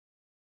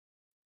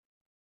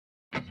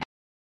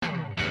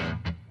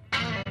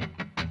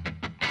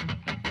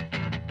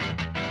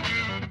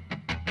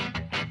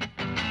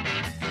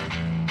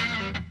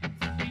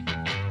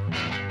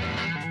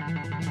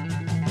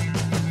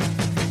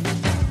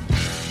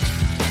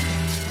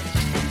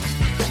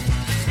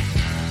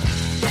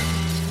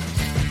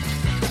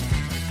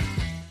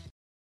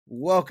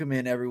Welcome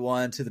in,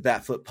 everyone, to the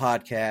Batfoot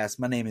Podcast.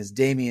 My name is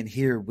Damian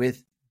here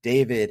with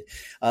David.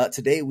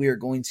 Today, we are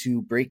going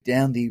to break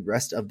down the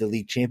rest of the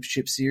League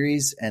Championship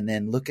Series and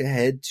then look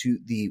ahead to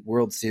the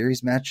World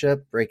Series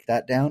matchup, break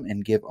that down,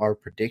 and give our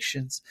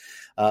predictions.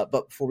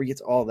 But before we get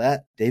to all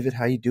that, David,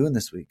 how you doing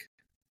this week?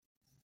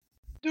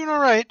 Doing all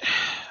right.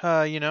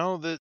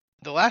 The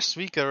last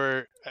week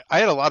I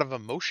had a lot of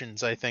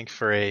emotions, I think,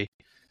 for a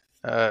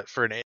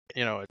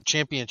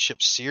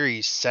championship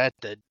series set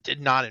that did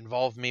not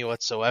involve me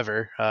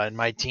whatsoever and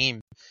my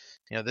team.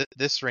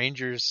 This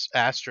Rangers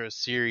Astros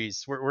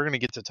series, we're going to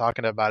get to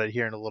talking about it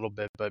here in a little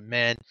bit, but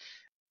man,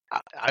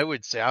 I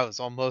would say I was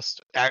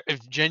almost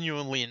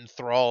genuinely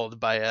enthralled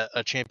by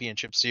a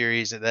championship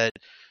series that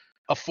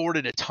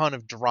afforded a ton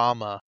of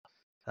drama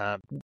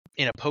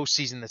in a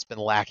postseason that's been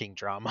lacking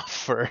drama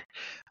for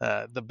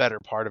the better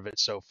part of it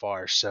so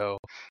far. So,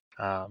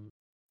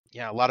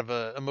 a lot of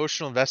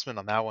emotional investment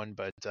on that one,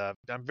 but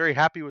I'm very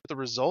happy with the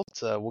result.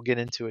 We'll get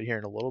into it here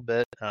in a little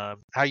bit.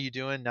 How you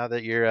doing now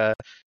that your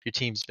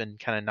team's been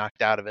kind of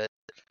knocked out of it?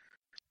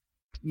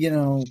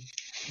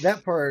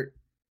 That part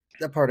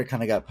I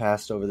kind of got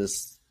passed over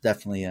this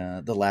definitely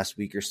the last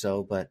week or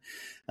so, but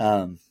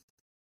man,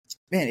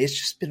 it's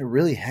just been a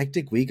really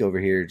hectic week over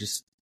here.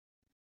 Just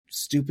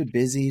stupid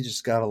busy,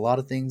 just got a lot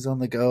of things on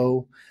the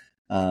go.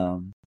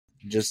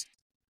 Just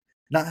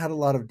not had a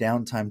lot of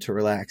downtime to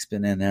relax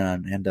been in,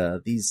 and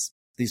these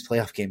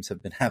playoff games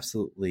have been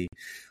absolutely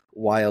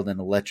wild and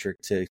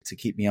electric to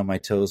keep me on my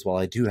toes while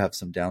I do have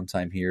some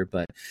downtime here.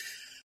 But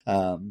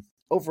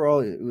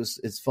overall,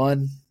 it's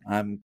fun.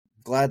 I'm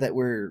glad that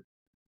we're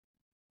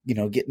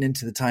getting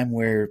into the time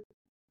where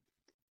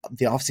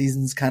the off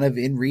season's kind of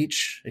in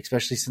reach,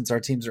 especially since our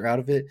teams are out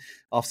of it.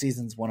 Off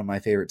season's one of my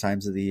favorite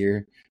times of the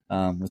year,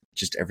 with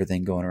just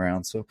everything going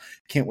around. So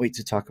can't wait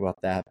to talk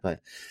about that.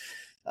 But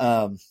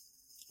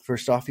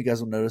first off, you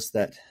guys will notice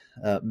that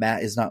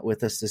Matt is not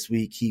with us this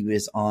week. He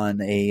was on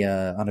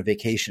a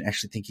vacation. I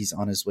actually think he's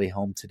on his way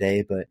home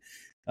today, but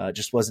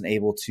just wasn't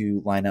able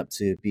to line up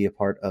to be a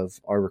part of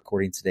our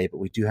recording today. But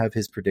we do have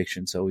his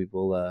prediction, so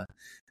we'll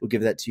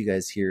give that to you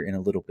guys here in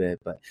a little bit.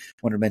 But I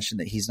want to mention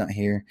that he's not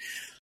here.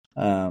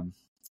 But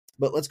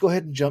let's go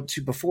ahead and jump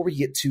to, before we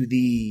get to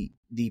the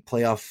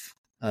playoff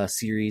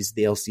series,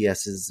 the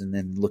LCSs, and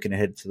then looking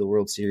ahead to the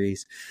World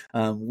Series.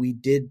 We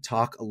did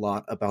talk a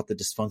lot about the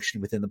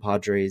dysfunction within the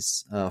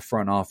Padres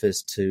front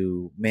office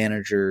to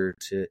manager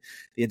to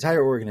the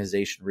entire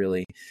organization,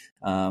 really.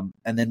 And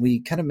then we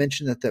kind of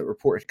mentioned that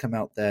report had come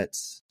out that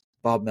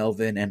Bob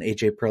Melvin and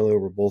AJ Preller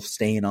were both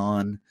staying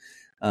on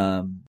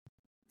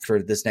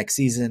for this next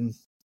season,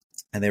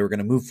 and they were going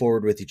to move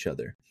forward with each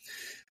other.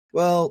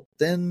 Well,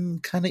 then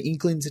kind of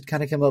inklings had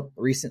kind of come up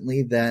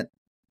recently that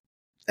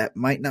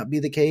might not be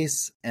the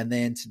case. And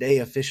then today,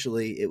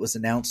 officially, it was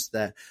announced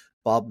that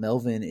Bob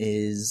Melvin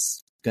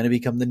is going to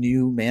become the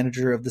new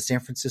manager of the San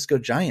Francisco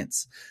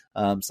Giants.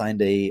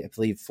 Signed I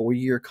believe,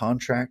 4-year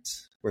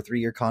contract or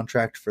 3-year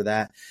contract for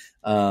that.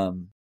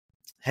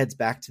 Heads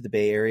back to the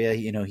Bay Area.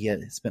 He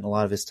had spent a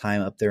lot of his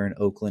time up there in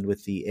Oakland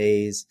with the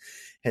A's.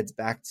 Heads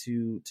back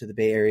to the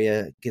Bay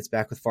Area, gets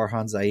back with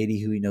Farhan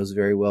Zaidi, who he knows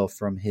very well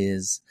from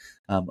his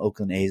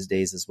Oakland A's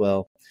days as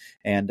well.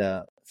 And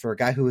for a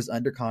guy who was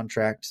under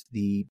contract,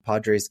 the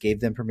Padres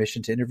gave them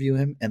permission to interview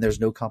him, and there's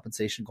no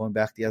compensation going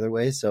back the other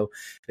way. So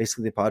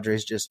basically the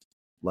Padres just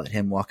let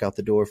him walk out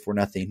the door for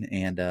nothing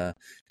and to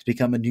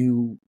become a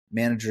new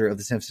manager of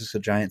the San Francisco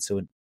Giants. So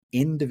an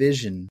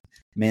in-division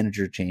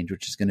manager change,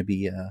 which is going to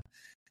be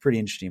pretty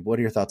interesting. What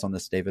are your thoughts on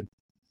this, David?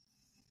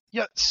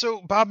 Yeah,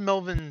 so Bob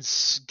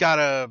Melvin's got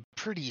a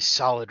pretty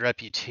solid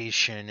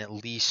reputation, at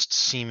least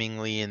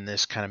seemingly in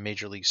this kind of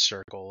major league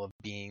circle, of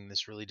being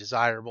this really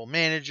desirable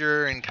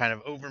manager and kind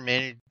of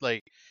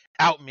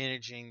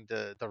out-managing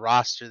the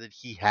roster that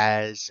he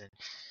has. And,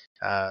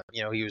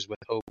 he was with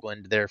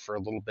Oakland there for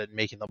a little bit,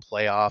 making the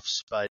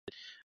playoffs. But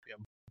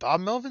Bob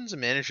Melvin's a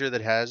manager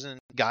that hasn't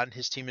gotten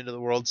his team into the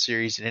World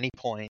Series at any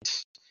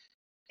point.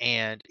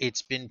 And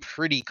it's been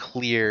pretty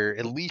clear,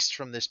 at least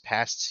from this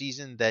past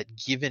season, that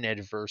given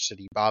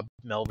adversity, Bob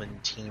Melvin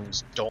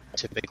teams don't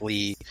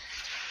typically,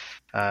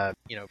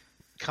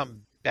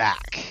 come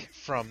back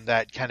from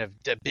that kind of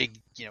big,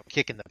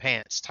 kick in the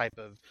pants type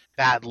of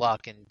bad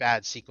luck and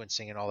bad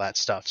sequencing and all that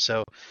stuff.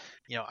 So,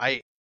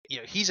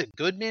 he's a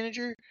good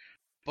manager,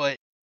 but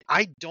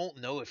I don't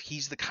know if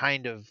he's the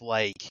kind of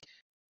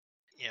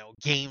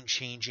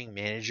game-changing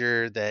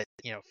manager that,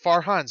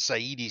 Farhan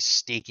Zaidi's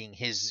staking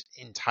his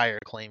entire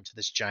claim to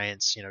this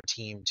Giants,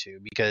 team to,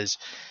 because,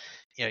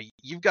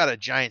 you've got a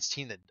Giants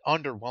team that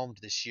underwhelmed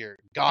this year,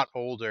 got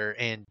older,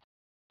 and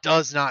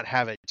does not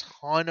have a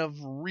ton of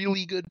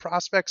really good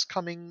prospects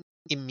coming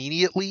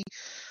immediately.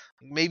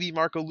 Maybe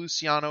Marco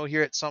Luciano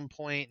here at some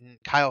point, and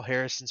Kyle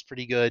Harrison's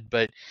pretty good,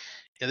 but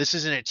this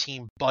isn't a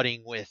team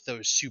budding with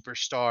those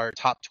superstar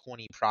top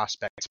 20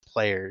 prospect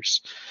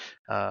players.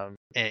 And,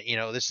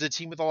 this is a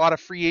team with a lot of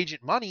free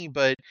agent money,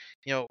 but,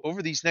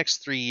 over these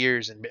next 3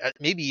 years and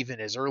maybe even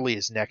as early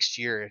as next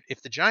year,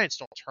 if the Giants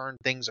don't turn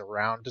things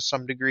around to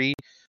some degree,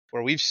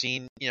 where we've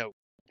seen,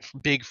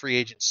 big free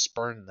agents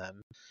spurn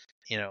them.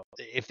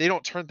 If they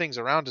don't turn things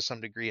around to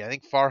some degree, I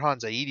think Farhan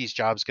Zaidi's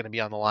job is going to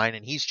be on the line,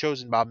 and he's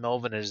chosen Bob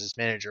Melvin as his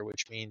manager,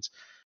 which means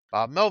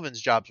Bob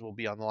Melvin's jobs will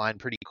be on the line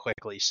pretty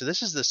quickly. So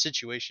this is the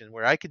situation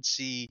where I could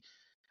see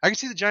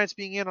the Giants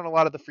being in on a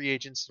lot of the free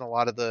agents and a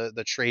lot of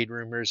the trade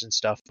rumors and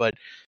stuff, but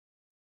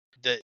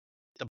the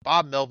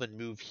Bob Melvin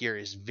move here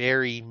is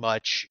very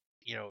much,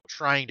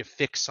 trying to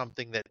fix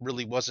something that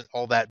really wasn't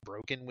all that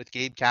broken with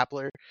Gabe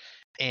Kapler.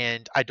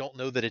 And I don't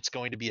know that it's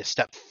going to be a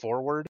step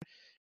forward.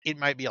 It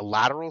might be a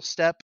lateral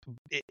step.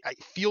 It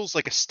feels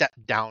like a step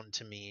down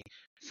to me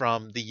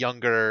from the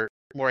younger,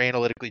 more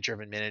analytically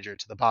driven manager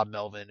to the Bob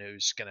Melvin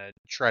who's going to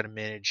try to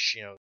manage,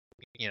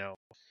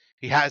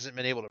 he hasn't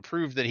been able to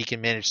prove that he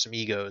can manage some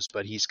egos,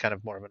 but he's kind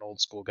of more of an old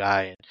school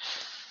guy.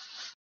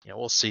 And,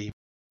 we'll see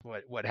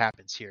what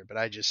happens here. But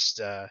I just,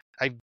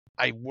 I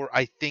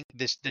think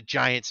the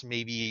Giants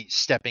may be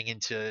stepping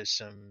into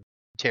some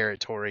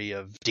territory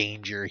of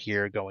danger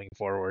here going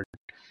forward.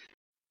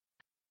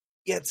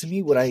 Yeah, to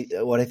me, what I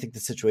think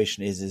the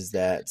situation is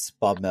that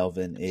Bob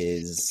Melvin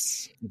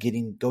is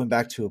going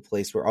back to a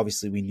place where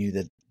obviously we knew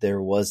that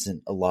there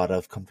wasn't a lot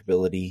of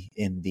comfortability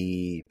in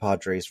the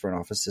Padres front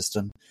office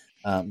system.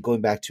 Going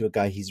back to a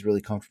guy he's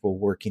really comfortable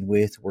working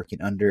with,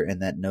 working under,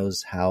 and that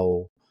knows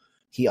how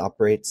he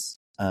operates.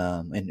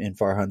 In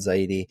Farhan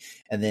Zaidi,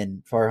 and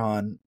then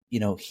Farhan,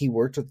 he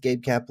worked with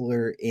Gabe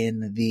Kapler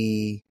in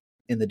the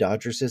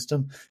Dodger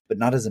system, but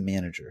not as a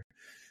manager.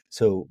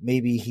 So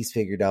maybe he's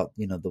figured out,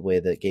 the way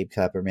that Gabe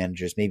Kapler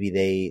managers,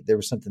 maybe there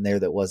was something there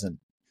that wasn't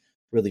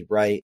really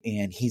right.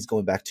 And he's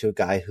going back to a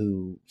guy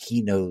who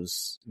he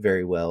knows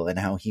very well and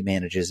how he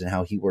manages and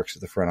how he works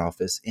with the front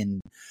office in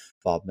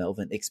Bob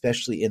Melvin,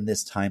 especially in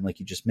this time,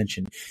 like you just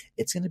mentioned.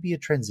 It's going to be a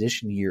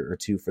transition year or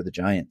two for the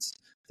Giants.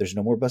 There's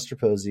no more Buster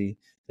Posey.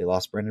 They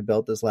lost Brandon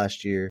Belt this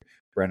last year.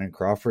 Brandon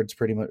Crawford's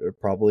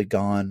probably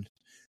gone.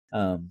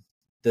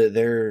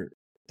 Their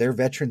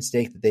veteran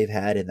stake that they've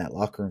had in that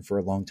locker room for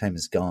a long time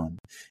is gone.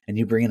 And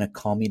you bring in a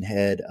calming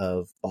head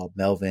of Bob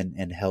Melvin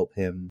and help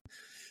him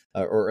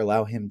or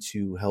allow him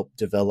to help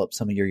develop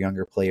some of your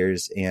younger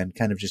players and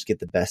kind of just get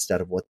the best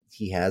out of what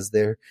he has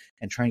there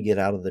and try and get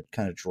out of the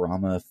kind of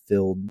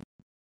drama-filled,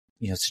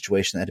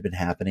 situation that had been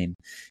happening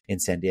in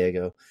San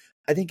Diego.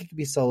 I think it could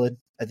be solid.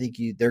 I think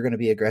they're going to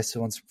be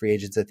aggressive on some free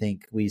agents. I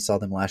think we saw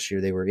them last year.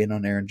 They were in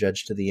on Aaron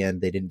Judge to the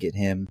end. They didn't get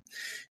him.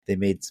 They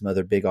made some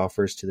other big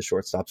offers to the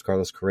shortstops.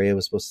 Carlos Correa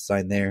was supposed to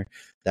sign there.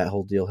 That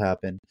whole deal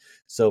happened.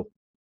 So,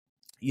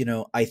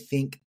 I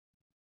think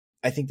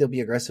they'll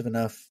be aggressive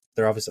enough.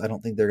 I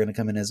don't think they're going to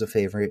come in as a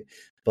favorite,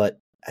 but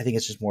I think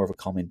it's just more of a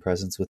calming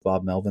presence with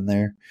Bob Melvin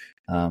there,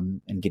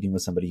 and getting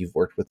with somebody you've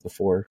worked with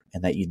before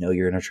and that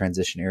you're in a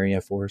transition area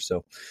for.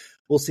 So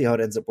we'll see how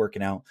it ends up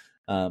working out.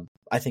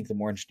 I think the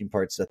more interesting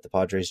part is that the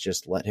Padres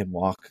just let him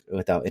walk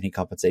without any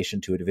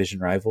compensation to a division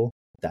rival.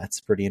 That's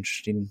a pretty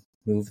interesting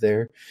move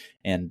there.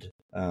 And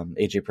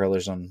AJ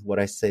Preller's on what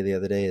I say the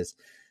other day is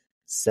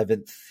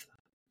seventh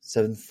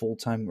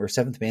full-time or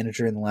seventh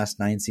manager in the last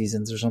 9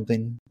 seasons or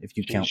something. If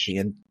you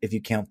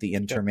count the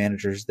interim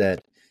managers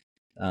that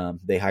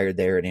they hired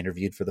there and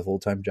interviewed for the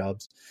full-time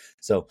jobs.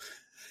 So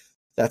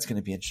that's going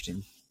to be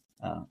interesting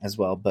as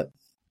well. But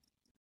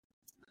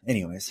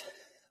anyways,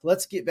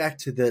 let's get back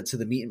to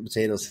the meat and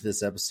potatoes of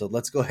this episode.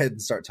 Let's go ahead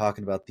and start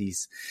talking about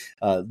these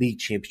league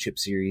championship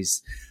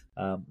series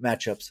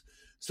matchups.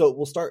 So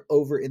we'll start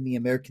over in the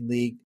American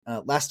League.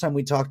 Last time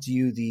we talked to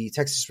you, the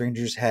Texas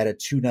Rangers had a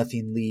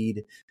 2-0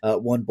 lead,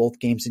 won both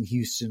games in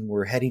Houston.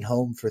 We're heading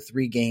home for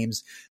 3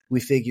 games. We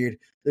figured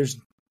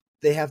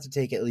they have to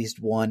take at least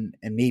 1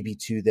 and maybe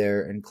 2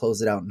 there and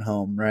close it out in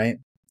home, right?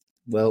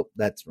 Well,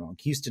 that's wrong.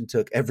 Houston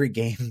took every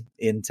game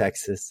in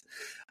Texas.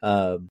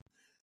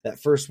 That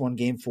first one,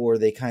 game 4,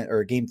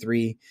 game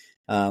 3,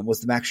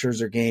 was the Max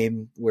Scherzer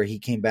game where he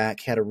came back,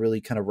 had a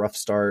really kind of rough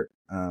start.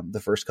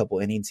 The first couple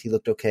innings, he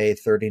looked okay.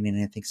 3rd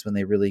inning, I think, is when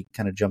they really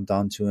kind of jumped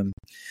onto him.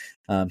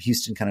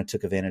 Houston kind of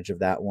took advantage of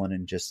that one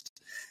and just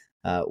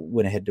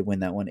went ahead to win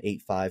that one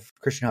 8-5.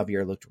 Christian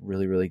Javier looked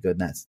really, really good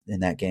in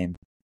that game.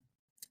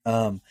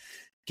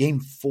 Game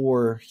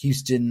 4,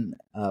 Houston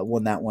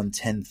won that one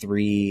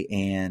 10-3,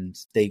 and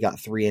they got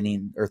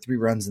 3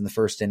 runs in the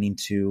first inning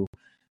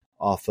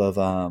off of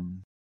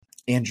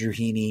Andrew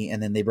Heaney,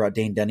 and then they brought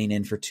Dane Dunning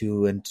in for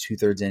 2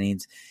 2/3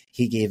 innings.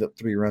 He gave up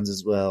 3 runs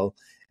as well,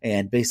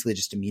 and basically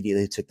just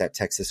immediately took that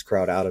Texas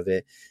crowd out of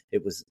it.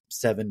 It was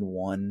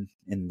 7-1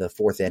 in the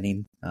 4th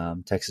inning.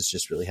 Texas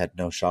just really had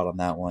no shot on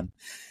that one.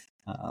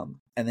 And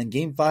then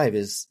game 5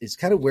 is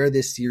kind of where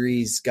this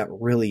series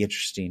got really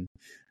interesting.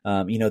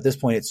 At this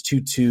point it's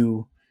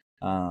 2-2.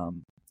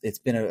 It's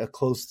been a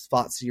close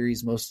fought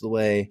series most of the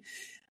way.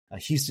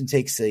 Houston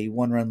takes a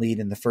 1-run lead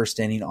in the first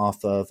inning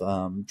off of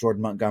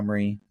Jordan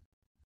Montgomery.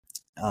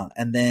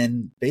 And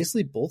then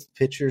basically both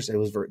pitchers,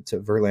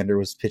 Verlander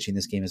was pitching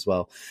this game as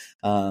well.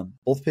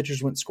 Both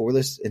pitchers went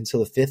scoreless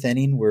until the 5th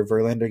inning where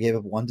Verlander gave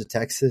up 1 to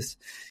Texas.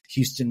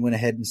 Houston went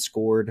ahead and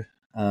scored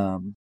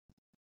 1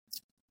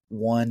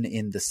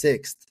 in the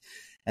 6th.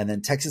 And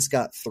then Texas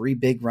got 3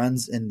 big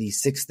runs in the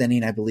 6th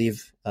inning, I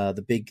believe.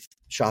 The big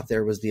shot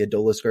there was the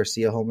Adolis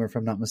Garcia homer, if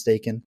I'm not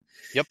mistaken.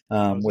 Yep.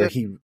 Where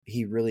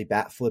he really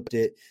bat flipped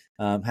it,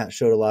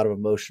 showed a lot of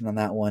emotion on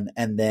that one.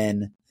 And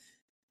then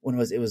when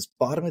it was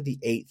bottom of the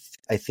 8th,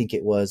 I think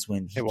it was,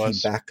 when he came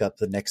back up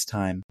the next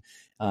time.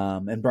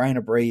 And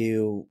Brian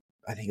Abreu,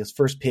 I think his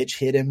first pitch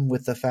hit him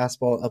with the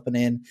fastball up and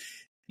in.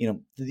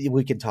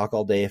 We can talk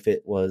all day if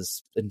it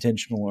was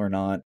intentional or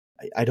not.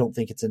 I don't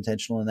think it's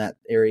intentional in that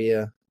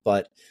area,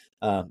 but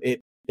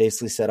it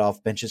basically set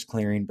off benches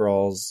clearing,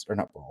 brawls, or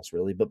not brawls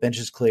really, but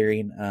benches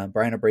clearing.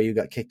 Brian Abreu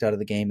got kicked out of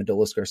the game,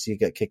 Adolis Garcia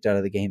got kicked out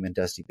of the game, and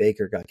Dusty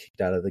Baker got kicked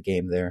out of the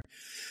game there.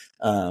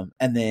 And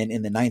then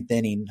in the 9th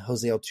inning,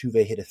 Jose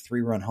Altuve hit a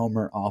 3-run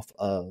homer off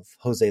of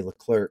Jose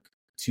Leclerc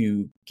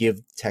to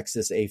give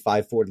Texas a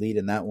 5-4 lead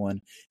in that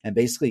one, and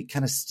basically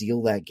kind of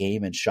steal that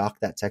game and shock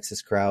that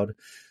Texas crowd.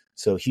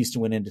 So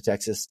Houston went into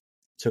Texas,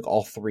 took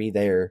all 3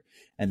 there,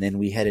 and then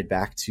we headed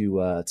back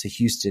to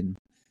Houston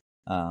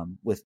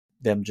with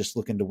them just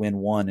looking to win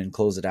 1 and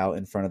close it out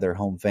in front of their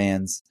home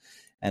fans.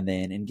 And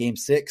then in Game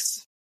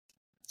 6,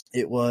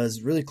 it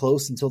was really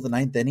close until the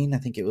 9th inning. I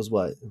think it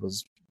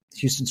was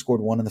Houston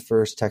scored 1 in the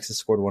first, Texas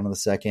scored 1 in the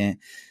second.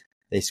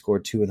 They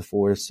scored 2 in the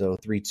fourth, so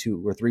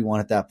 3-2 or 3-1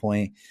 at that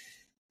point.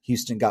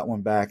 Houston got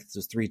one back, it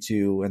was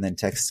 3-2, and then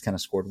Texas kind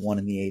of scored 1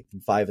 in the 8th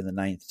and 5 in the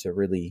 9th to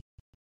really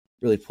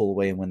pull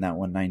away and win that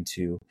one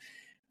 9-2.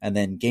 And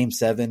then Game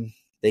 7,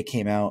 they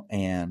came out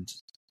and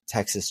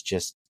Texas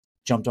just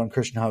jumped on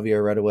Christian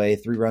Javier right away,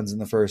 3 runs in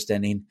the first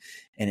inning,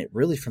 and it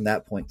really from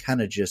that point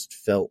kind of just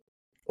felt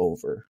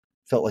over.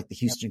 Felt like the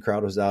Houston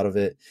crowd was out of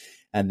it.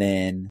 And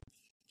then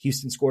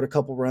Houston scored a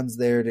couple runs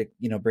there to,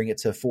 bring it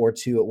to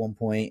 4-2 at one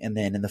point, and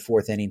then in the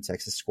 4th inning,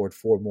 Texas scored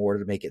 4 more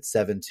to make it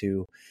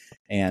 7-2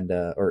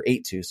 or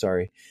 8-2,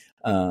 sorry.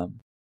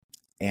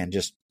 And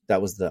just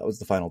that was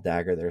the final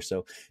dagger there.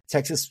 So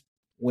Texas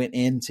went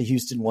into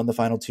Houston, won the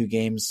final 2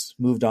 games,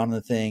 moved on to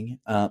the thing.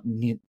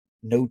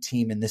 No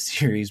team in this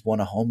series won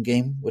a home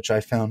game, which I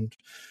found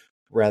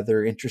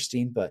rather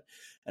interesting, but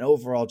an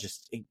overall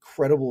just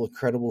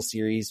incredible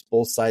series.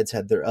 Both sides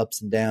had their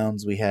ups and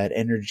downs. We had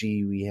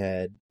energy, we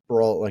had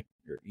brawl,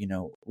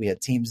 we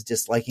had teams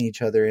disliking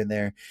each other in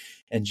there,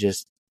 and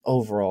just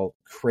overall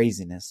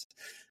craziness.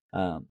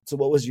 So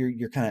what was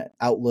your kind of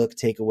outlook,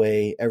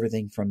 takeaway,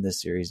 everything from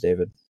this series,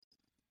 David?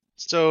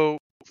 So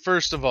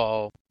first of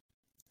all,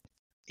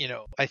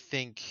 I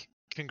think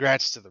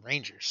congrats to the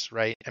Rangers,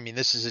 right? I mean,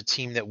 this is a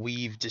team that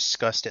we've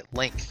discussed at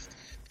length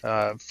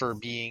for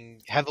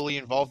being heavily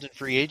involved in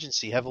free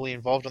agency, heavily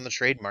involved on the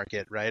trade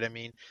market, right? I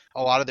mean,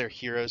 a lot of their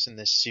heroes in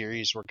this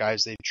series were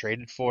guys they've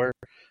traded for.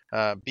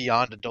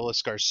 Beyond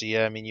Adolis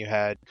Garcia, I mean, you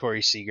had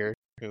Corey Seager,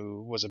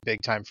 who was a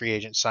big-time free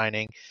agent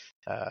signing.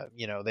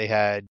 They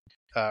had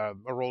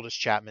Aroldis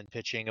Chapman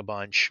pitching a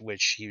bunch,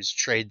 which he was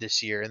traded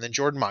this year. And then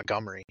Jordan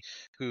Montgomery,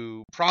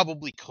 who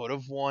probably could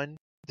have won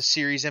the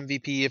series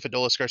MVP if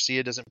Adolis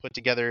Garcia doesn't put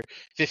together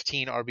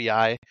 15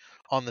 RBI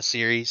on the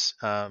series.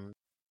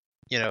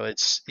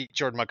 It's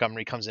Jordan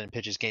Montgomery comes in and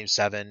pitches Game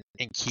 7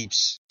 and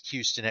keeps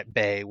Houston at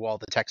bay while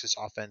the Texas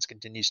offense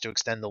continues to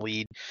extend the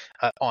lead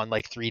on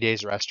like 3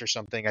 days rest or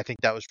something. I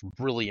think that was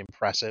really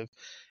impressive,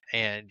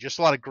 and just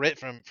a lot of grit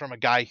from a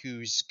guy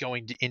who's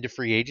going into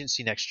free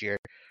agency next year,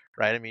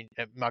 right? I mean,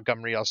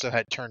 Montgomery also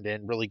had turned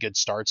in really good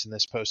starts in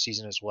this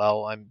postseason as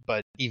well.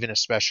 But even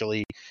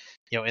especially,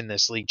 in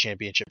this league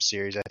championship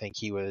series, I think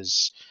he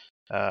was,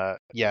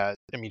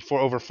 for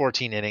over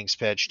 14 innings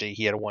pitched,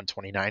 he had a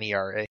 1.29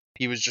 ERA.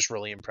 He was just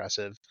really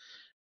impressive.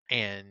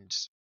 And,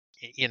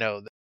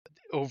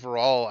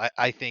 overall,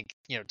 I think,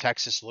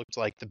 Texas looked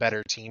like the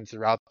better team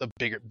throughout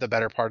the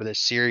better part of this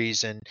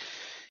series. And,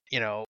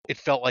 it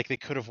felt like they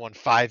could have won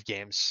 5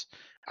 games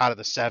out of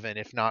the 7,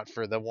 if not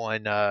for the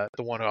one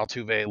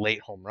Altuve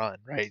late home run,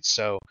 right?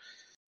 So,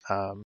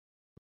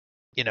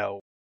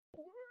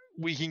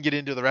 we can get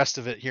into the rest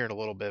of it here in a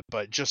little bit,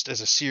 but just as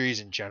a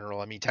series in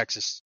general, I mean,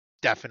 Texas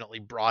definitely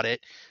brought it.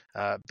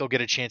 They'll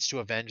get a chance to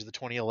avenge the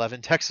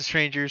 2011 Texas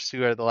Rangers,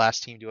 who are the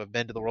last team to have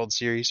been to the World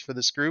Series for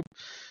this group.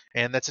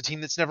 And that's a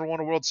team that's never won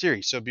a World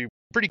Series. So it'd be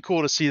pretty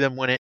cool to see them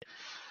win it.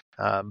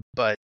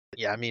 But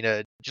yeah, I mean,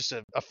 just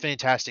a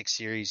fantastic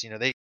series.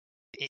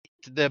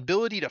 The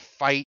ability to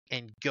fight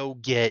and go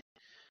get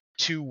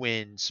 2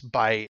 wins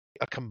by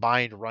a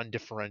combined run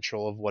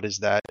differential of, what is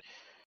that,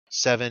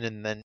 7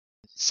 and then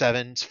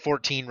 7's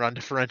 14 run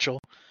differential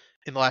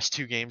in the last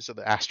 2 games of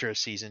the Astros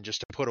season, just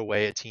to put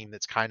away a team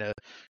that's kind of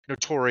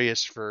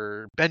notorious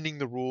for bending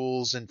the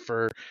rules and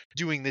for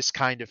doing this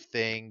kind of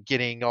thing,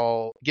 getting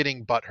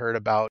butthurt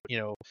about,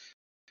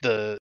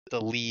 the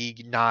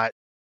league not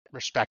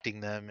respecting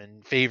them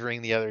and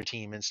favoring the other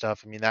team and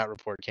stuff. I mean, that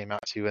report came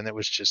out too, and it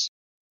was just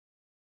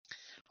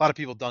a lot of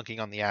people dunking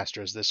on the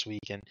Astros this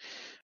week, and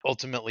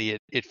ultimately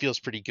it feels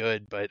pretty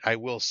good. But I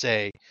will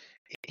say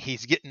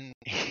he's getting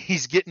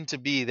to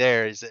be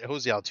there. Is that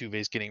Jose Altuve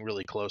is getting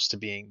really close to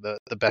being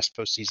the best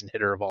postseason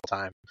hitter of all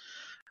time.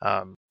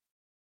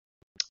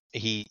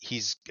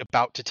 He's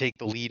about to take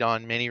the lead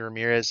on Manny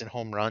Ramirez in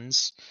home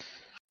runs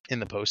in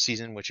the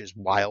postseason, which is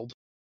wild.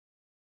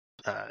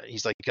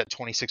 He's like got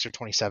 26 or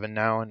 27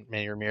 now, and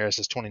Manny Ramirez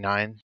is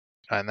 29,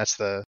 and that's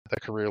the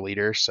career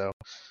leader. So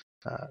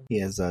He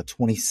has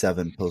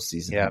 27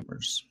 postseason yeah,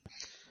 homers.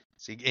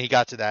 so he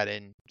got to that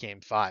in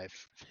Game 5,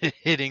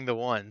 hitting the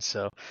one.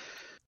 So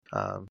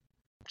Altuve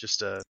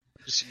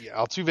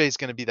is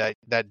going to be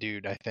that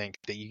dude. I think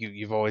that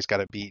you've always got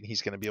to beat.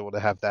 He's going to be able to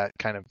have that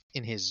kind of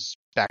in his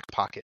back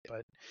pocket,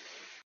 but.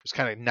 It was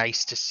kind of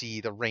nice to see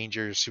the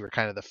Rangers, who are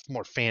kind of the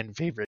more fan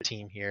favorite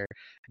team here,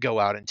 go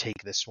out and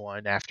take this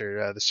one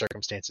after the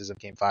circumstances of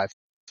Game 5.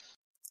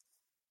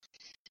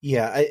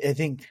 Yeah, I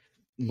think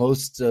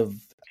most of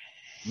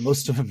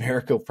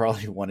America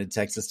probably wanted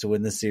Texas to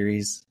win the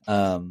series.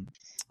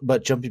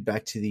 But jumping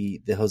back to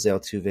the Jose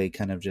Altuve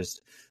kind of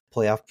just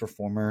playoff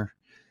performer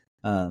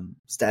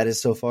status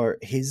so far,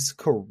 his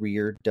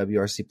career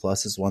WRC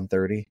plus is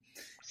 130.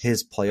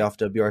 His playoff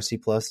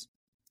WRC plus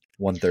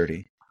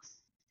 130.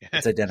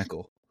 It's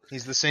identical.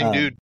 He's the same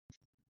dude.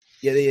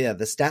 Yeah.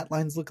 The stat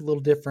lines look a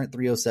little different.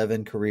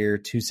 307 career,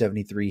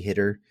 273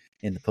 hitter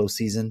in the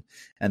postseason,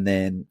 and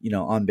then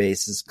on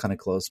base is kind of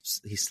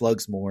close. He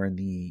slugs more in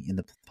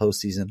the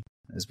postseason,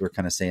 as we're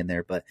kind of saying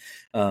there. But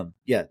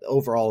the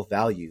overall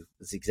value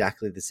is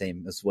exactly the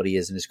same as what he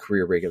is in his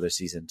career regular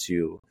season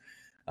to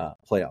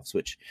playoffs.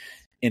 Which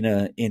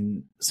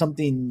in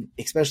something,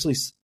 especially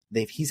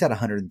he's had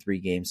 103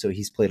 games, so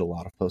he's played a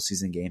lot of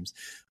postseason games.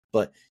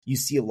 But you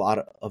see a lot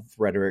of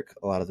rhetoric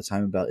a lot of the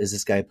time about, is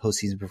this guy a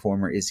postseason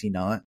performer? Is he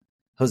not?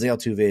 Jose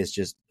Altuve is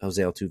just Jose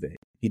Altuve.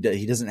 He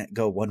doesn't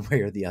go one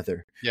way or the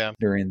other. Yeah.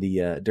 During the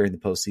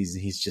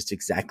postseason, he's just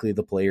exactly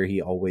the player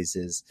he always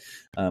is,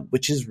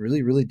 which is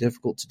really, really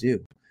difficult to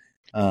do.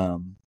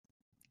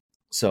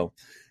 So,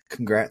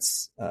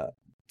 congrats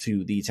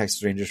to the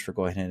Texas Rangers for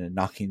going ahead and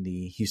knocking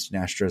the Houston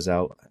Astros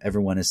out.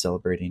 Everyone is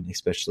celebrating,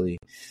 especially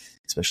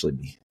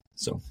me.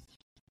 So.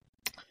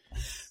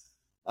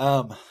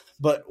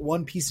 But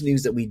one piece of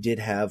news that we did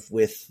have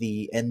with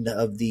the end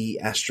of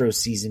the Astros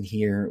season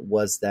here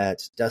was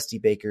that Dusty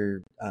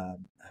Baker, I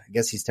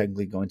guess he's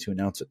technically going to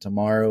announce it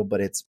tomorrow,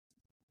 but it's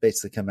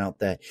basically come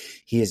out that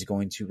he is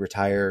going to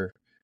retire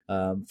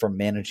from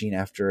managing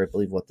after, I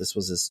believe this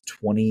was his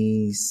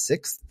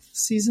 26th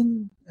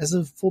season as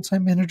a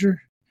full-time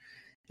manager,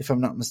 if I'm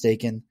not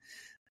mistaken.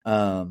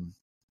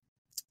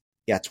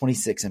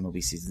 26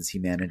 MLB seasons he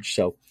managed.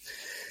 So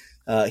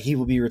he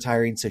will be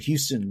retiring. So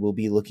Houston will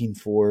be looking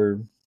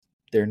for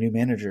their new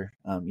manager.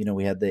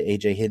 We had the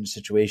AJ Hinch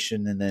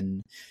situation, and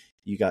then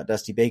you got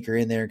Dusty Baker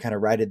in there and kind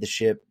of righted the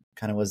ship,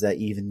 kind of was that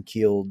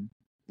even-keeled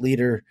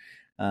leader.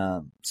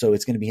 So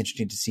it's going to be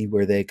interesting to see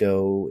where they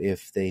go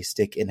if they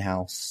stick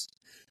in-house,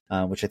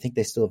 which I think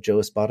they still have Joe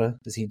Espada.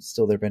 Is he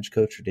still their bench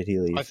coach, or did he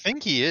leave? I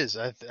think he is.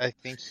 I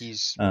think he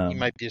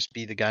might just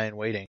be the guy in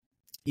waiting.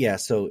 Yeah,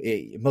 so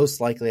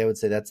most likely I would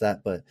say that's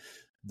that, but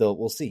though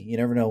we'll see. You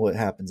never know what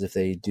happens if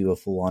they do a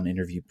full-on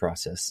interview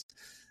process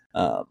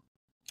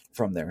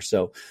from there.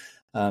 So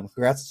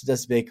congrats to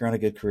Dusty Baker on a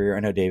good career.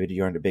 I know, David,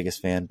 you aren't the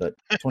biggest fan, but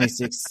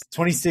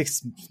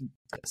 26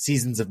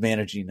 seasons of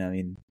managing, I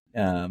mean,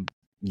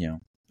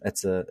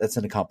 that's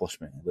an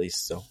accomplishment at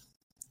least. So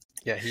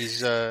yeah,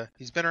 he's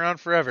been around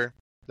forever.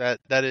 That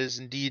is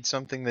indeed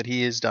something that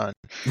he has done.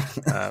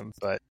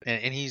 But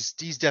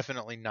he's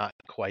definitely not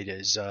quite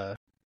as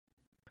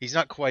he's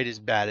not quite as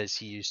bad as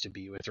he used to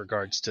be with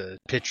regards to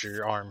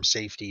pitcher arm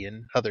safety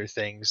and other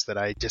things that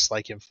I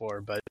dislike him for.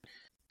 But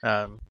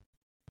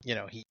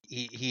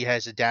he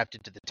has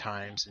adapted to the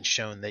times and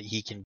shown that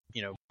he can,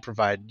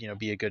 provide,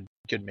 be a good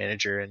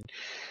manager, and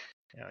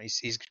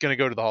he's going to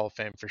go to the Hall of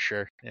Fame for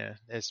sure. Yeah,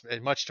 as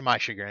much to my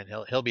chagrin,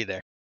 he'll be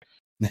there.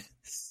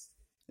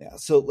 Yeah,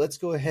 so let's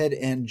go ahead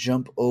and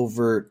jump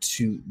over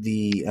to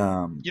the.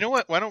 You know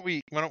what? Why don't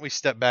we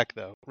step back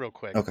though, real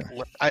quick? Okay.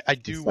 I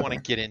do want to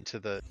get into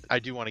the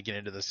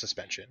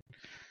suspension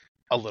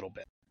a little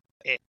bit.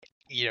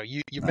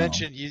 You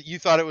mentioned you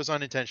thought it was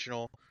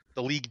unintentional.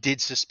 The league did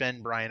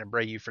suspend Bryan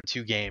Abreu for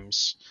 2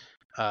 games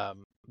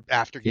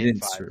after Game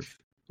 5,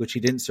 which he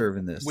didn't serve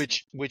in this.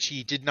 Which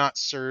he did not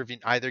serve in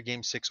either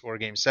Game 6 or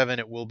Game 7.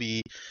 It will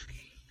be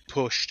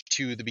pushed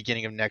to the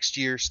beginning of next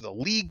year. So the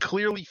league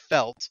clearly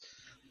felt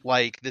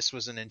like this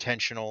was an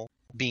intentional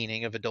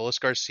beaning of Adolis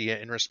Garcia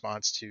in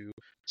response to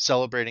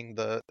celebrating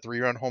the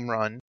 3-run home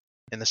run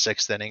in the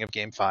 6th inning of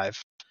Game 5.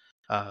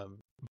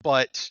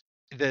 But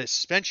the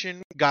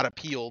suspension got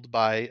appealed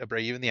by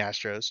Abreu and the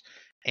Astros,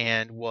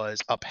 and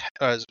was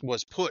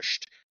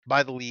pushed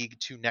by the league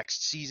to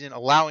next season,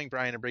 allowing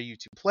Bryan Abreu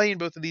to play in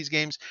both of these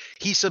games.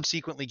 He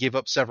subsequently gave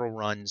up several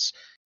runs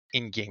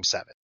in Game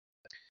 7.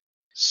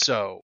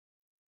 So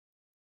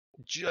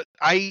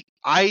I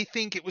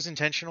think it was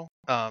intentional.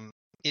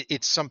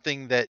 It's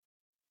something that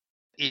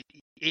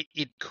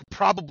it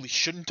probably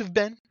shouldn't have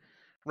been,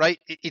 right?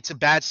 It's a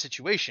bad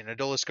situation.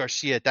 Adolis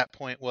Garcia at that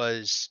point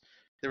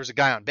there was a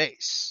guy on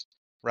base.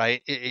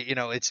 Right, you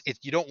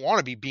don't want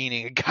to be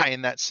beaning a guy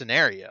in that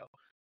scenario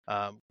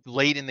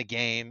late in the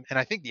game, and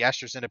I think the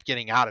Astros end up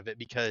getting out of it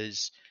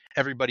because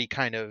everybody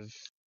kind of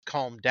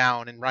calmed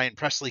down, and Ryan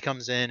Pressly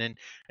comes in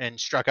and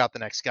struck out the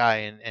next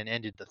guy and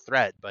ended the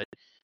threat. But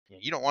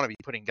you don't want to be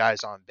putting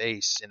guys on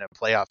base in a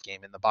playoff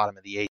game in the bottom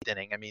of the 8th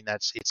inning. I mean,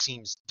 it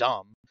seems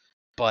dumb,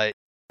 but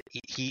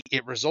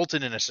it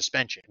resulted in a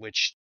suspension,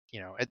 which,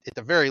 at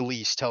the very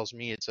least tells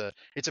me it's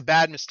a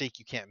bad mistake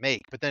you can't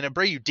make. But then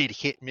Abreu did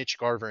hit Mitch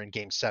Garver in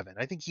Game 7.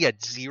 I think he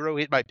had 0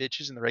 hit by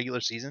pitches in the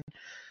regular season.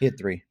 He had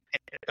 3.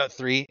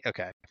 3?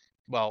 Okay.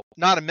 Well,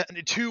 not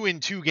 2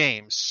 in 2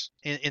 games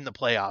in the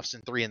playoffs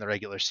and 3 in the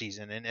regular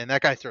season. And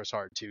that guy throws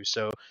hard too.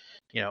 So,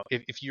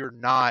 if you're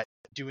not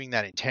doing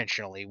that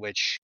intentionally,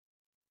 which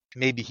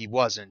maybe he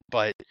wasn't,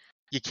 but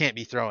you can't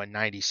be throwing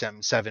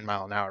 97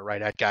 mile an hour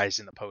right at guys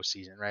in the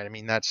postseason, right? I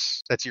mean,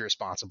 that's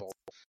irresponsible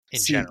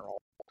in general.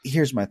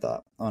 Here's my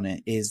thought on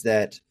it is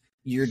that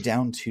you're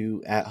down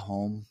 2 at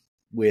home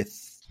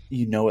with,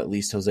 at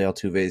least Jose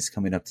Altuve is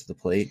coming up to the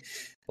plate.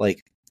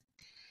 Like,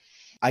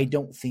 I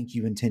don't think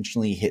you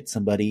intentionally hit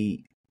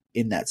somebody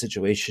in that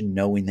situation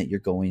knowing that you're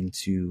going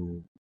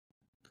to,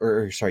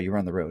 you're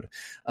on the road.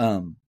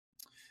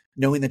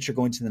 Knowing that you're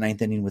going to the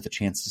 9th inning with a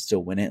chance to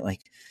still win it.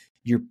 Like,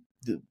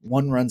 the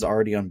one run's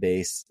already on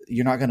base.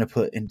 You're not going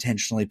to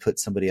intentionally put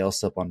somebody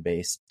else up on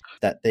base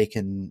that they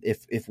can,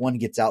 if one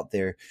gets out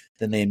there,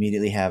 then they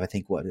immediately have, I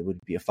think it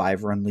would be a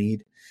 5-run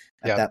lead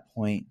at that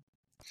point.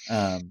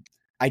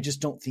 I just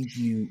don't think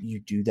you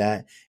do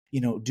that.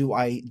 Do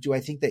I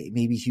think that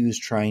maybe he was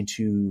trying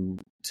to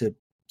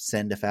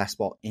send a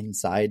fastball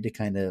inside to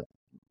kind of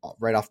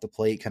right off the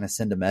plate, kind of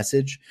send a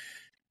message?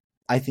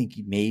 I think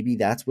maybe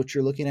that's what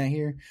you're looking at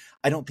here.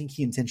 I don't think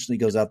he intentionally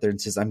goes out there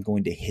and says, I'm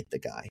going to hit the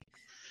guy.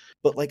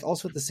 But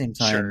also at the same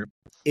time,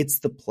 It's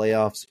the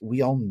playoffs.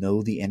 We all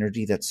know the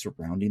energy that's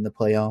surrounding the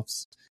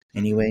playoffs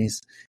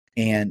anyways.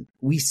 And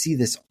we see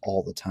this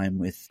all the time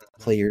with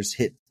players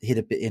hit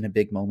a bit in a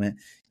big moment.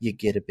 You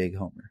get a big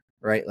homer,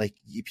 right? Like,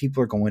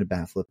 people are going to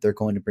bat flip. They're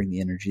going to bring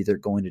the energy. They're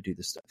going to do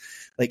this stuff.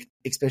 Like,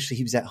 especially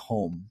he was at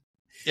home.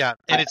 Yeah.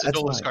 And it's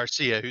Adolis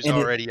Garcia, who's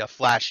already a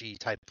flashy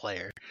type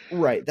player.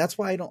 Right. That's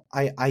why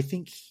I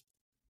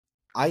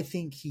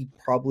think he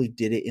probably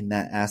did it in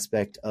that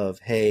aspect of,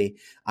 hey,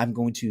 I'm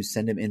going to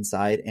send him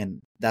inside,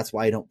 and that's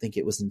why I don't think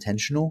it was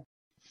intentional.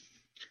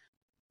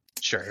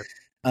 Sure.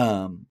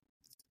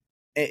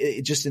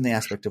 Just in the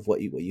aspect of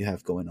what you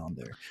have going on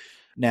there.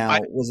 Now,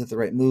 was it the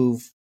right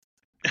move?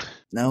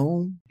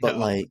 No, but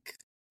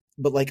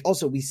no.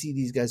 Also we see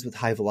these guys with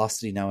high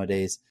velocity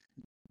nowadays,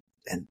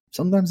 and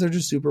sometimes they're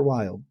just super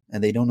wild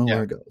and they don't know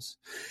where it goes.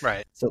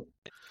 Right. So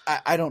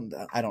I don't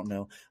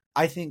know.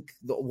 I think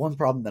the one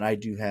problem that I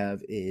do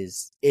have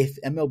is if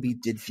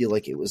MLB did feel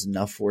like it was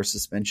enough for a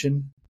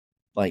suspension,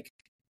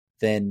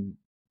 then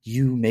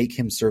you make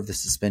him serve the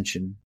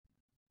suspension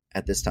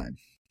at this time.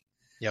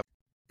 Yep.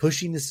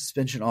 Pushing the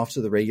suspension off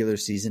to the regular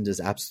season does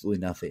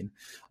absolutely nothing.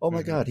 Oh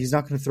my God, he's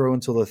not going to throw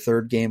until the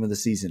 3rd game of the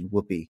season.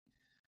 Whoopee.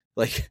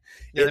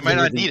 They might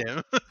not need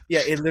him. Yeah,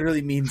 it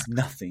literally means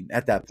nothing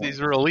at that point. He's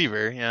a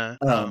reliever, yeah.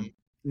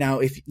 Now,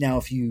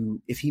 if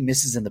he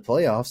misses in the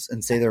playoffs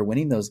and say they're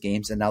winning those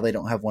games and now they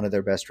don't have one of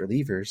their best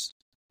relievers,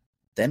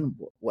 then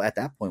at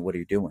that point, what are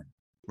you doing?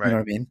 Right. You know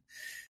what I mean?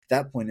 At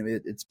that point,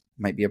 it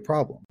might be a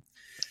problem.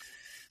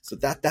 So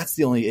that's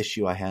the only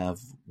issue I have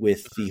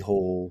with the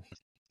whole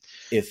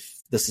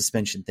the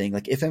suspension thing.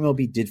 Like, if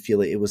MLB did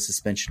feel it was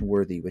suspension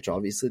worthy, which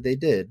obviously they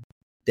did,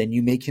 then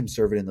you make him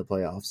serve it in the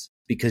playoffs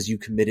because you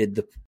committed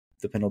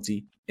the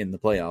penalty in the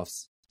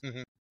playoffs.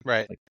 Mm-hmm.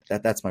 Right.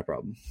 That's my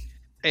problem.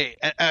 Hey,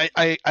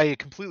 I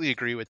completely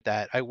agree with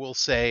that. I will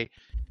say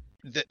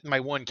that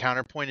my one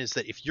counterpoint is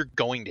that if you're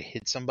going to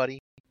hit somebody,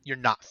 you're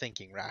not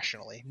thinking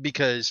rationally,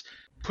 because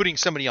putting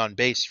somebody on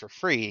base for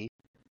free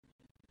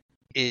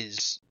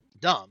is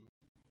dumb,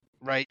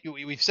 right?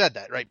 We've said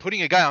that, right?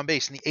 Putting a guy on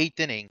base in the 8th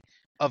inning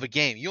of a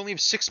game, you only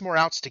have 6 more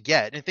outs to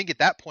get. And I think at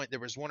that point there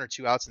was 1 or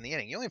 2 outs in the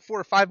inning. You only have 4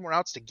 or 5 more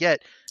outs to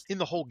get in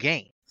the whole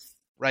game.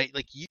 Right,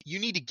 like you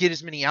need to get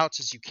as many outs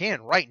as you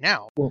can right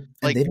now. Well,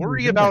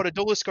 worry about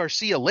Adolis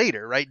Garcia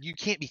later, right? You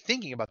can't be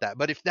thinking about that.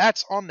 But if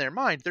that's on their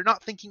mind, they're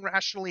not thinking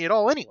rationally at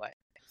all anyway.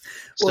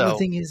 Well, the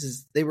thing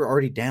is they were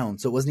already down,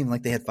 so it wasn't even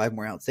like they had 5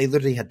 more outs. They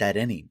literally had that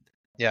inning.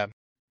 Yeah,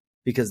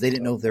 because they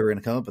didn't know if they were going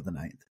to come up with the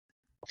 9th.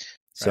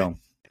 So. Right.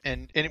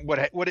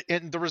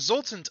 And the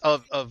resultant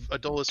of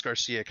Adolis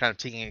Garcia kind of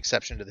taking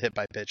exception to the hit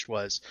by pitch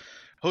was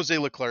Jose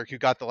Leclerc, who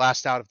got the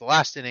last out of the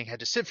last inning, had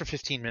to sit for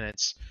 15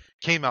 minutes,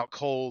 came out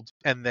cold,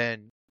 and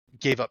then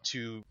gave up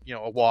to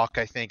a walk,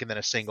 I think, and then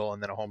a single,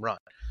 and then a home run,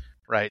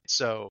 right?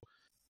 So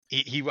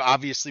he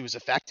obviously was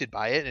affected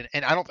by it,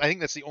 and I think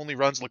that's the only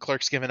runs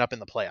Leclerc's given up in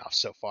the playoffs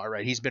so far,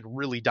 right? He's been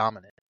really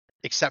dominant,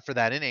 except for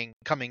that inning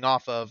coming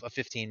off of a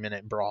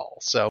 15-minute brawl.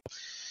 So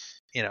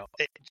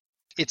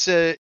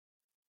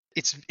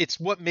it's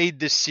what made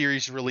this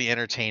series really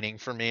entertaining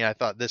for me. I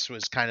thought this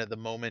was kind of the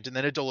moment, and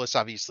then Adolis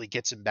obviously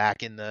gets him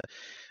back in the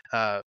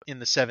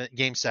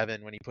game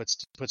 7 when he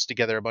puts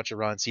together a bunch of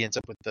runs. He ends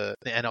up with the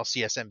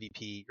NLCS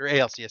MVP or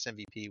ALCS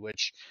MVP,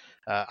 which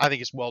I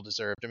think is well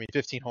deserved. I mean,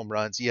 15 home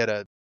runs. He had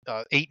a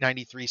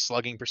 893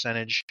 slugging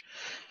percentage.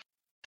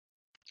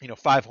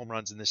 5 home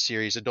runs in this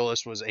series.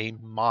 Adolis was a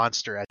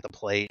monster at the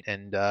plate,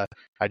 and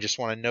I just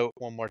want to note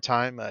one more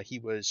time, he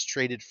was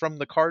traded from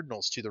the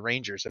Cardinals to the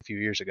Rangers a few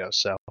years ago,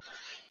 so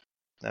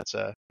that's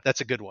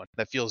a good one.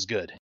 That feels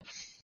good.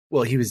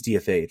 Well, he was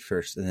DFA'd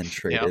first and then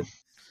traded.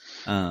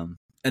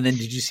 And then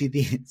did you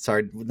see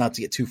sorry, not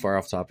to get too far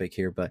off topic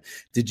here, but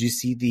did you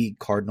see the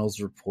Cardinals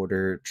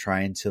reporter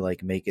trying to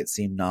like make it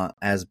seem not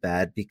as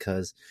bad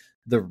because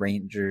he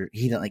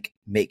didn't like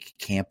make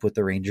camp with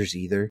the Rangers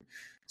either?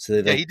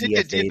 So they he did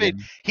get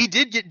DFA'd. He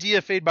did get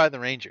DFA'd by the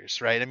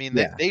Rangers, right? I mean,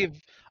 they've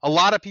a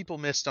lot of people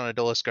missed on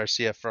Adolis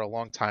Garcia for a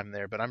long time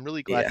there, but I'm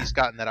really glad he's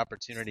gotten that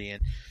opportunity.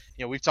 And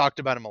we've talked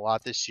about him a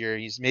lot this year.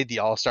 He's made the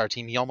All-Star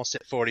team. He almost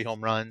hit 40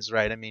 home runs,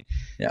 right? I mean,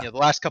 the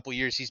last couple of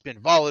years he's been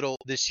volatile.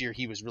 This year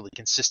he was really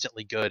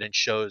consistently good and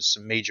shows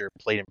some major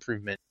plate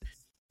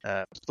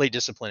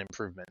discipline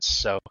improvements.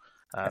 So,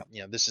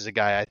 this is a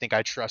guy I think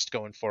I trust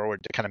going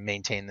forward to kind of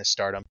maintain this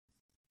stardom.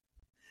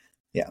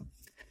 Yeah.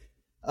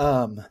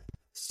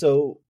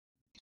 So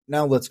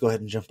now let's go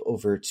ahead and jump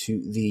over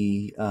to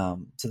the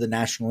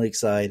National League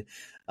side.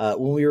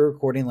 When we were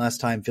recording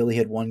last time, Philly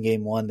had won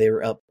game 1. They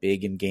were up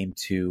big in game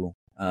 2.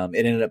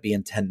 It ended up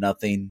being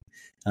 10-0.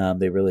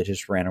 They really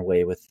just ran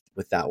away with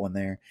that one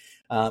there.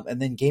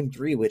 And then game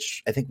 3,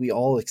 which I think we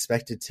all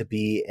expected to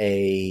be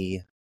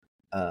a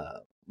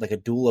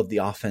duel of the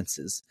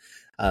offenses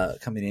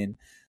coming in.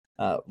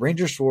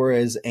 Ranger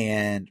Suarez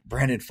and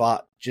Brandon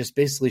Pfaadt just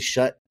basically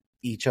shut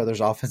each other's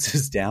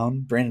offenses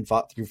down. Brandon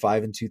Pfaadt threw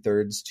 5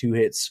 2/3, 2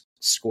 hits,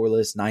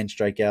 scoreless, 9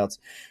 strikeouts.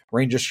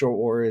 Ranger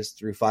Suarez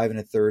threw 5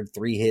 1/3,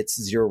 3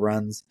 hits, 0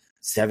 runs,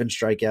 7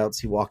 strikeouts.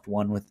 He walked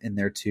 1 in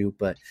there too.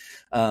 But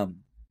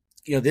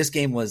this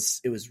game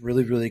was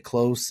really, really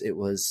close. It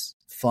was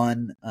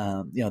fun.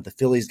 The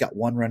Phillies got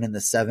 1 run in the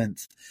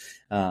 7th,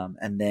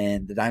 and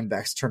then the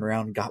Diamondbacks turned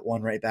around and got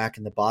 1 right back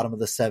in the bottom of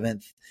the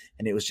 7th,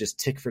 and it was just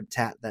tick for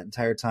tat that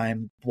entire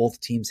time.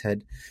 Both teams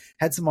had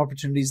some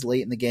opportunities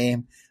late in the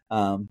game,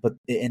 but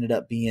it ended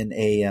up being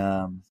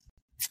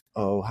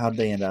how'd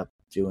they end up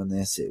doing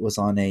this? It was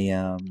on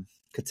a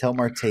Ketel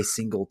Marte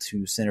single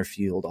to center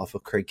field off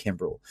of Craig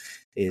Kimbrell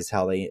is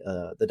how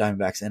the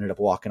Diamondbacks ended up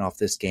walking off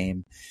this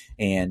game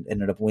and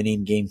ended up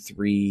winning game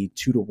 3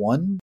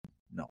 2-1.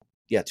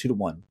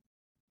 2-1.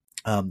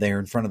 They're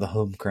in front of the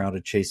home crowd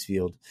at Chase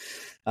Field.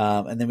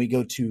 And then we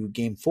go to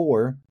game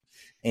 4,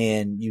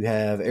 and you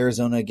have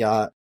Arizona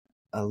got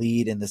a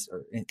lead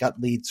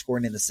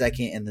scoring in the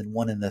 2nd, and then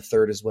 1 in the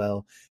 3rd as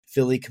well.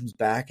 Philly comes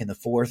back in the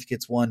 4th,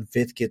 gets 1,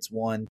 5th gets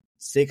 1,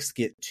 6th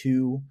get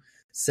 2,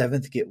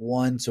 7th get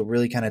 1. So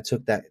really kind of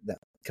took that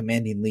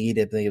commanding lead.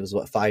 I think it was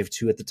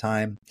 5-2 at the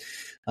time.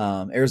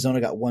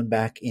 Arizona got 1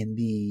 back in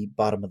the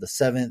bottom of the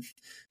 7th,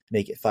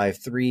 make it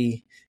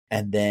 5-3.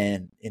 And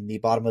then in the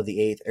bottom of the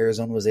 8th,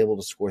 Arizona was able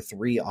to score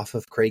 3 off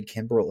of Craig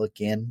Kimbrell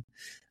again.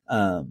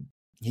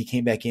 He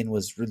came back in,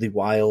 was really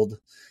wild.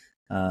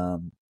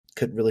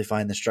 Couldn't really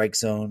find the strike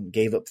zone.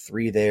 Gave up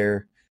 3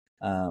 there.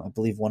 I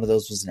believe one of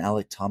those was an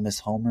Alek Thomas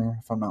homer,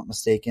 if I'm not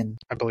mistaken.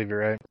 I believe you're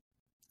right.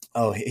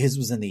 Oh, his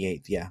was in the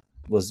 8th, yeah.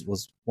 Was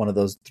one of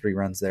those 3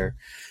 runs there.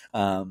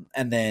 And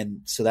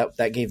then so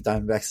that gave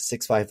Diamondbacks a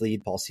 6-5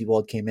 lead. Paul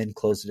Sewald came in,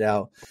 closed it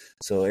out.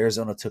 So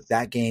Arizona took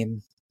that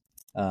game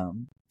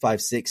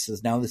 5-6. So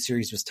now the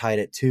series was tied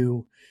at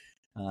 2.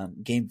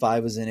 Game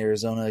 5 was in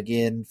Arizona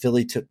again.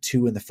 Philly took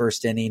 2 in the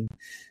first inning,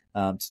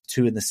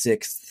 2 in the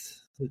 6th.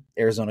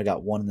 Arizona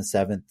got 1 in the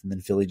 7th, and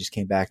then Philly just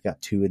came back,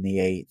 got 2 in the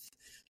 8th.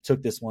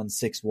 Took this one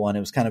 6-1. It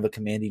was kind of a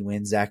commanding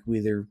win. Zach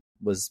Wheeler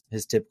was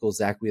his typical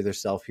Zach Wheeler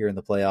self here in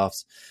the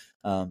playoffs.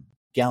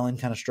 Gallen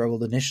kind of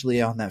struggled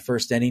initially on that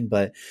first inning,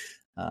 but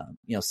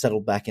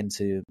settled back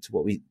into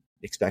what we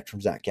expect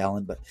from Zach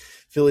Gallen. But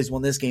Phillies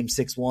won this game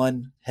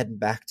 6-1, heading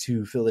back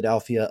to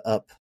Philadelphia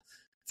up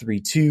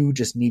 3-2,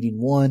 just needing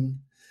 1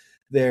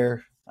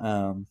 there.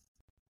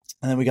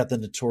 And then we got the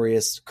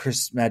notorious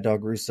Chris Mad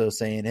Dog Russo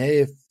saying, hey,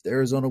 if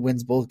Arizona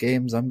wins both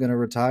games, I'm going to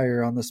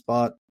retire on the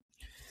spot.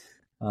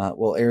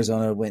 Well,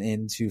 Arizona went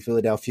into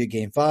Philadelphia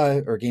game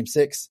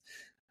 6,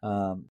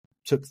 got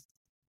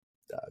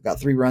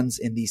 3 runs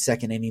in the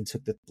second inning,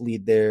 took the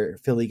lead there.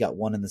 Philly got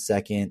 1 in the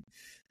 2nd.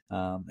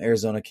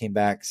 Arizona came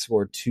back,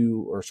 scored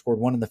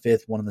 1 in the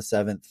 5th, 1 in the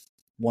 7th,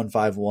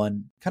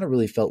 1-5-1. Kind of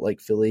really felt like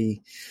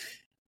Philly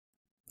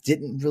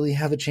didn't really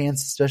have a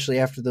chance, especially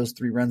after those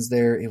 3 runs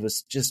there. It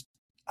was just,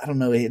 I don't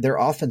know, their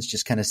offense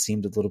just kind of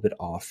seemed a little bit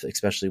off,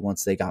 especially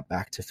once they got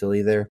back to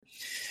Philly there.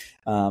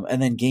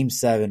 And then game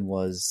 7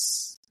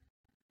 was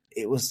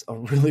a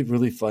really,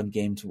 really fun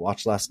game to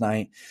watch last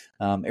night.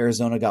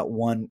 Arizona got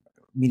 1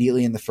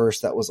 immediately in the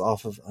first. That was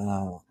off of,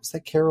 was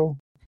that Carroll?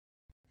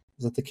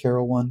 Was that the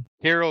Carroll one?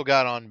 Carroll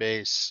got on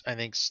base, I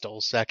think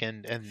stole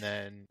second, and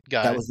then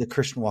that was the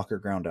Christian Walker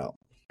ground out.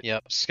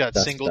 Yep, got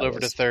singled over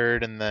to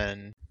third, and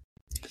then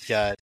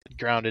got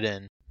grounded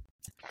in.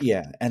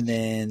 Yeah, and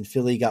then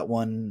Philly got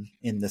 1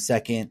 in the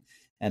 2nd,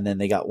 and then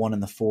they got 1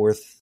 in the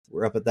 4th.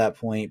 We're up at that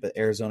point, but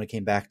Arizona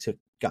came back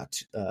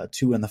got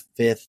 2 in the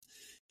 5th,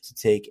 to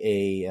take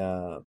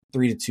a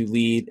 3-2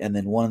 lead, and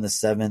then one in the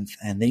seventh,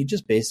 and they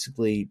just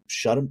basically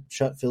shut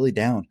Philly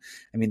down.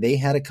 I mean, they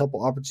had a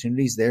couple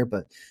opportunities there,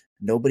 but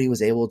nobody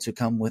was able to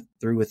come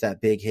through with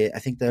that big hit. I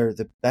think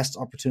the best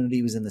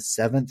opportunity was in the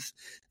seventh.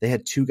 They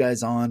had two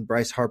guys on.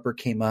 Bryce Harper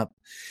came up,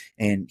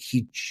 and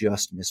he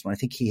just missed one. I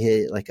think he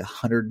hit like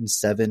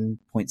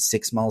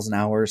 107.6 miles an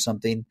hour or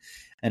something.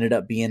 Ended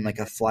up being like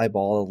a fly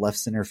ball left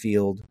center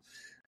field.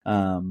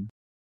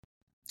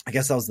 I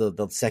guess that was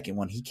the second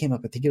one. He came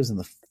up, I think it was in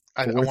the fourth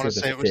I want to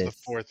say it was the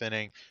fourth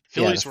inning.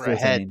 Phillies were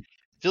ahead. Inning.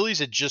 Phillies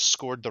had just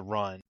scored the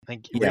run. I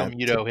think Real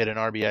Muto hit an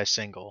RBI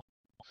single.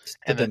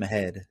 Put them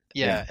ahead.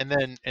 Yeah, and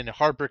then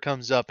Harper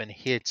comes up and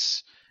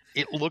hits.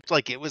 It looked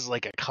like it was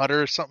like a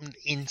cutter or something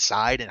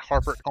inside, and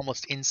Harper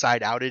almost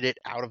inside outed it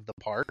out of the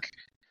park.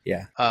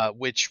 Yeah.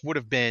 Which would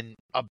have been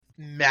a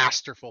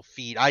masterful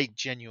feat. I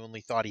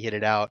genuinely thought he hit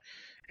it out.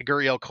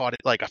 Gurriel caught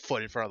it like a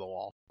foot in front of the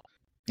wall.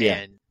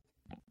 Yeah. And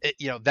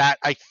that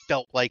I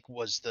felt like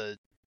was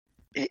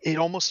it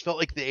almost felt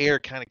like the air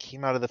kind of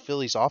came out of the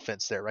Phillies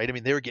offense there, right? I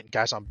mean, they were getting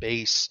guys on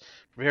base,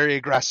 very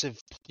aggressive,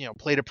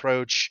 plate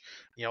approach,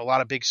 a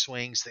lot of big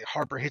swings.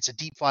 Harper hits a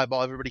deep fly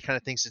ball. Everybody kind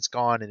of thinks it's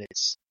gone, and it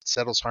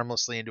settles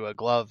harmlessly into a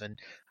glove. And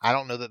I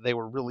don't know that they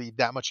were really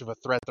that much of a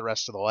threat the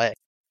rest of the way.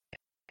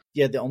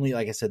 Yeah, the only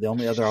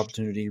other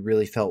opportunity you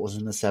really felt was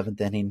in the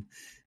seventh inning.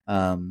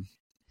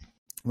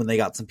 When they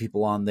got some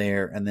people on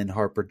there, and then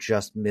Harper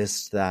just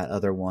missed that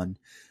other one.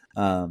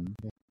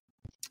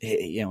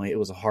 It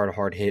was a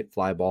hard hit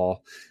fly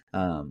ball.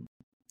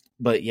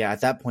 But yeah,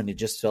 at that point, it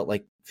just felt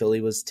like Philly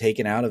was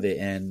taken out of it,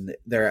 and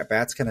their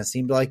at-bats kind of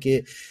seemed like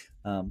it.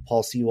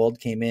 Paul Sewald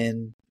came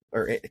in,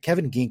 or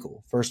Kevin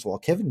Ginkel. First of all,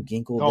 Kevin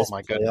Ginkel this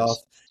playoff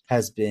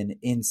has been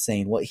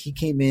insane. What he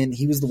came in,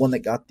 he was the one that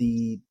got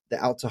the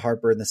out to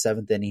Harper in the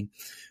seventh inning,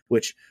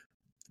 which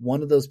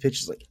one of those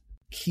pitches, like,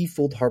 he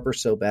fooled Harper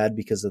so bad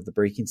because of the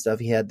breaking stuff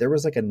he had. There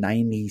was like a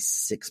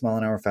 96 mile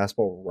an hour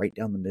fastball right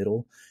down the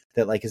middle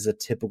that like is a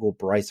typical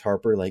Bryce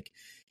Harper, like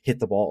hit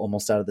the ball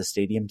almost out of the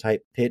stadium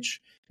type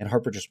pitch. And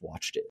Harper just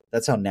watched it.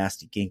 That's how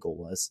nasty Ginkel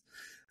was.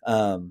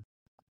 And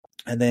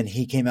then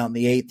he came out in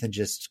the eighth and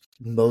just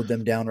mowed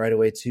them down right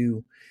away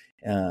too.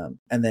 And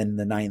then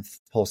the ninth,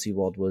 Paul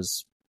Sewald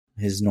was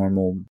his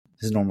normal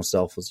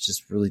self, was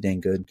just really dang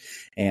good.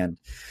 And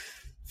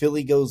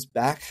Philly goes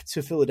back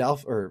to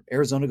Philadelphia, or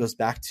Arizona goes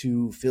back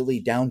to Philly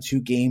down 2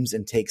 games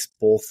and takes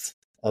both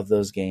of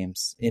those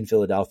games in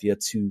Philadelphia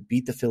to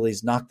beat the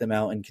Phillies, knock them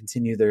out, and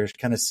continue their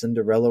kind of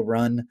Cinderella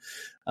run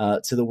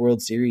to the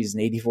World Series.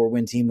 An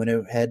 84-win team went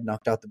ahead,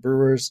 knocked out the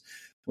Brewers,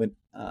 went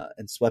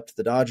and swept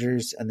the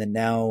Dodgers, and then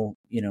now,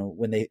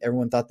 when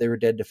everyone thought they were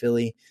dead to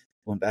Philly,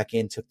 went back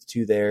in, took the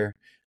 2 there.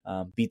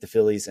 Beat the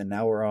Phillies, and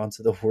now we're on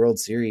to the World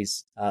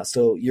Series.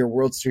 So your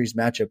World Series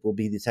matchup will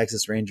be the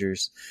Texas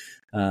Rangers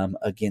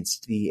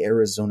against the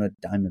Arizona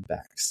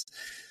Diamondbacks.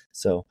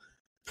 So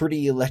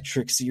pretty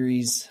electric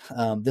series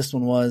this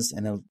one was,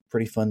 and a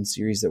pretty fun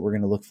series that we're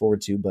going to look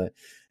forward to. But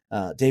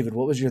David,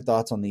 what was your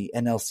thoughts on the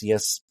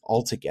NLCS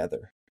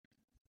altogether?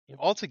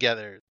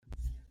 Altogether,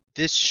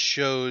 this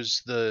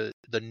shows the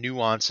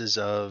nuances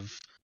of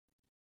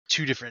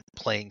 2 different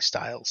playing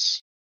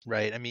styles.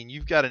 Right. I mean,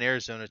 you've got an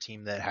Arizona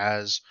team that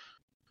has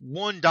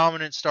one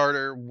dominant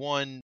starter,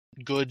 one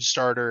good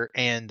starter,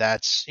 and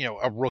that's,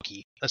 a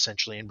rookie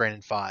essentially in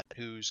Brandon Pfaadt,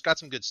 who's got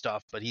some good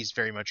stuff, but he's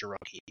very much a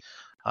rookie.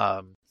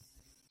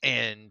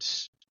 And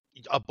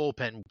a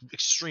bullpen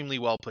extremely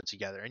well put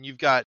together. And you've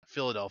got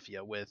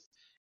Philadelphia with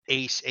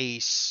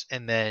ace,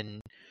 and then,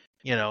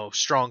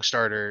 strong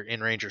starter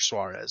in Ranger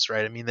Suarez,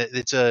 right? I mean,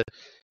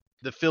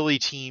 the Philly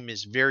team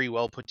is very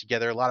well put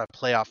together. A lot of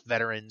playoff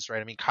veterans,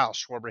 right? I mean, Kyle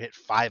Schwarber hit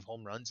 5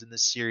 home runs in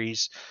this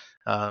series,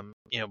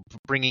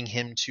 bringing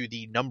him to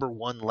the number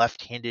 1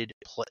 left-handed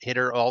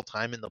hitter all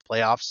time in the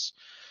playoffs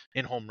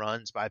in home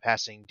runs,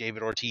 bypassing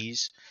David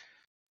Ortiz.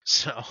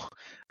 So,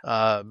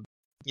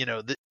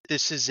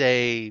 this is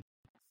a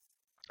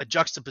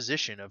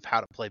juxtaposition of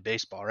how to play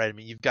baseball, right? I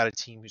mean, you've got a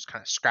team who's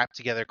kind of scrapped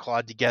together,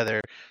 clawed together,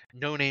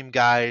 no-name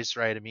guys,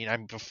 right? I mean,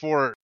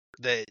 before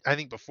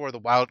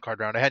the wild card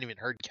round, I hadn't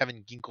even heard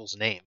Kevin Ginkel's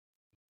name.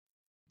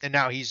 And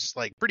now he's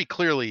like pretty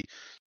clearly,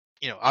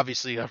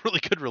 obviously a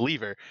really good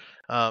reliever.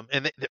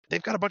 And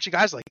they've got a bunch of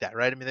guys like that,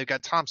 right? I mean, they've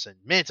got Thompson,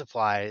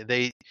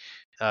 Mantiply,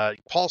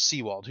 Paul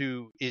Sewald,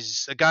 who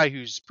is a guy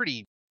who's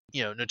pretty,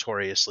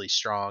 notoriously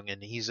strong.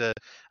 And he's a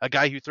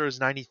guy who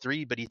throws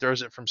 93, but he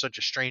throws it from such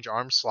a strange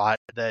arm slot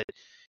that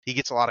he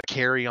gets a lot of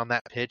carry on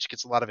that pitch,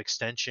 gets a lot of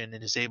extension,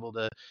 and is able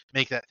to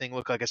make that thing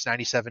look like it's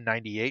 97,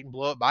 98 and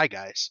blow it by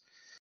guys.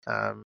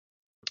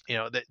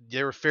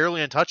 They were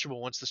fairly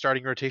untouchable once the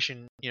starting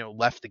rotation,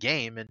 left the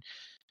game. And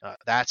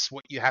that's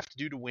what you have to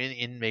do to win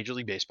in Major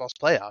League Baseball's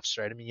playoffs,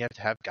 right? I mean, you have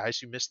to have guys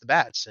who miss the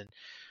bats. And,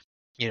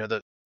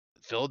 the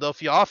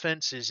Philadelphia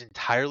offense is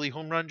entirely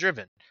home run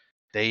driven.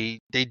 They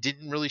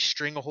didn't really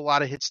string a whole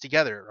lot of hits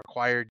together. It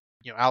required,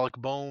 Alec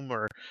Boehm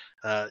or,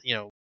 what's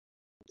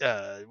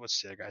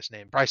the other guy's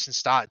name? Bryson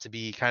Stott to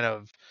be kind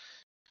of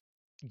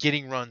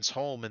getting runs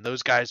home, and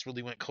those guys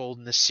really went cold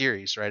in this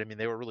series, right? I mean,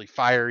 they were really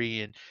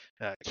fiery and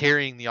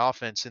carrying the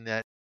offense in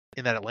that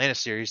Atlanta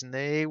series, and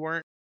they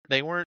weren't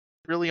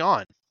really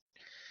on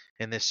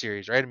in this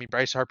series, right? I mean,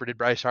 Bryce Harper did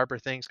Bryce Harper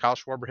things. Kyle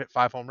Schwarber hit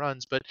 5 home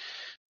runs, but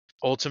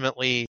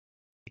ultimately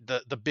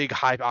the big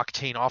high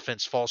octane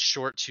offense falls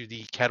short to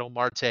the Ketel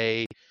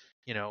Marte,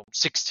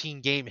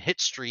 16 game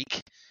hit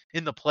streak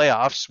in the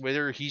playoffs,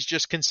 where he's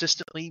just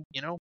consistently,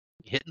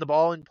 hitting the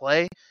ball in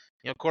play.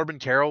 Corbin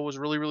Carroll was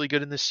really, really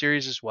good in this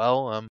series as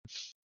well.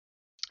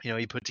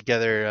 He put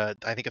together,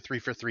 I think, a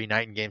 3-for-3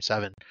 night in Game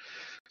 7.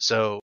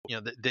 So,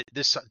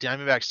 this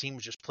Diamondbacks team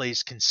just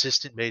plays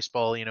consistent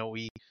baseball.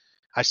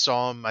 I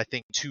saw them, I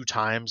think, 2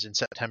 times in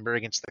September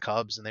against the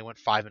Cubs, and they went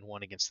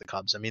 5-1 against the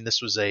Cubs. I mean,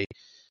 this was a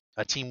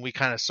team we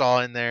kind of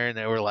saw in there, and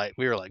we were like,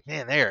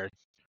 man, they're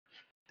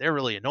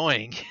really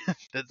annoying.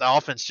 The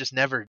offense just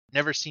never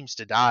seems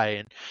to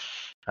die,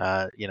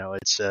 and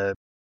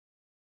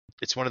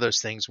it's one of those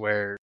things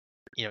where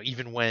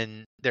even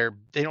when they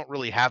don't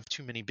really have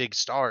too many big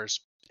stars,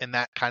 and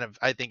that kind of,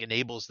 I think,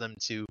 enables them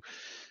to.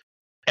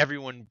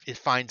 Everyone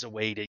finds a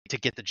way to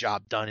get the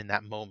job done in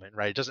that moment,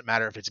 right? It doesn't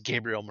matter if it's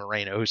Gabriel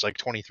Moreno, who's like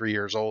 23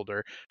 years old,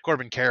 or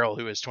Corbin Carroll,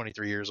 who is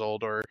 23 years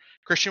old, or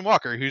Christian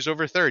Walker, who's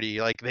over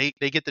 30. Like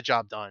they get the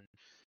job done.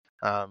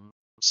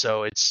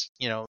 So it's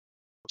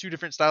 2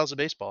 different styles of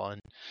baseball,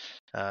 and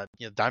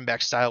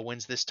Diamondback style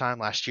wins this time.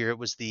 Last year it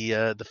was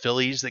the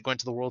Phillies that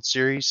went to the World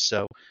Series.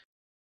 So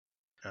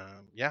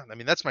yeah, I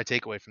mean, that's my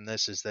takeaway from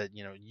this, is that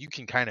you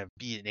can kind of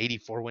be an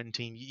 84 win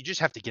team. You just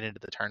have to get into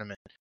the tournament,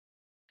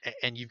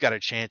 and you've got a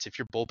chance if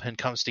your bullpen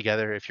comes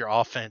together, if your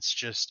offense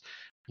just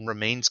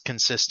remains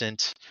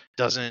consistent,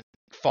 doesn't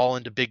fall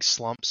into big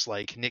slumps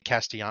like Nick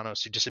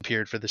Castellanos, who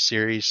disappeared for the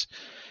series,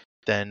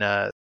 then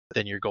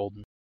you're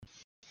golden.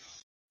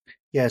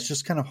 Yeah, it's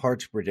just kind of hard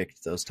to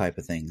predict those type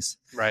of things.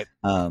 Right.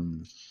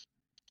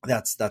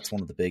 That's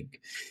one of the big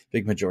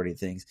majority of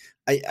things.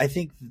 I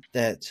think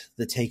that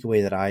the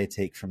takeaway that I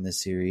take from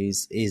this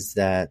series is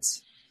that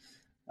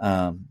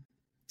the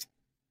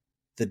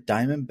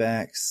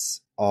Diamondbacks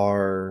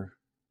are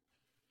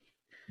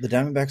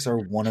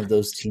one of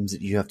those teams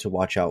that you have to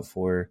watch out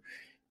for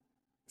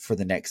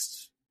the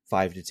next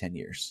 5 to 10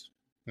 years.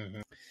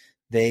 Mm-hmm.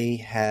 They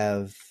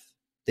have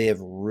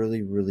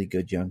really, really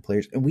good young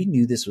players, and we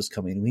knew this was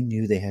coming. We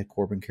knew they had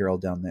Corbin Carroll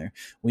down there.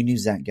 We knew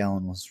Zach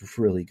Gallen was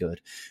really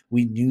good.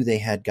 We knew they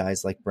had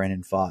guys like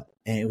Brandon Pfaadt,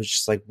 and it was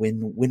just like,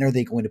 when are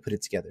they going to put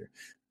it together?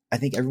 I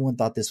think everyone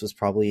thought this was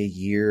probably a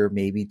year,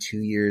 maybe 2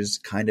 years,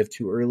 kind of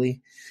too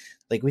early.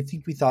 Like, we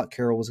thought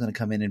Carroll was going to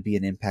come in and be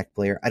an impact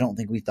player. I don't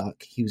think we thought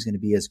he was going to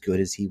be as good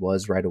as he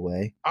was right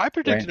away. I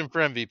predicted him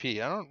for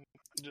MVP. I don't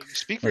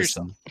speak for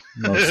yourself.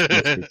 Most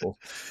people.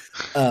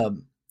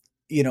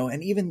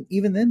 And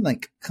even then,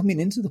 like, coming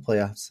into the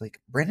playoffs, like,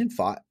 Brandon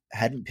Pfaadt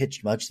hadn't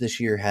pitched much this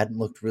year, hadn't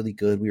looked really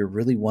good. We were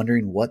really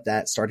wondering what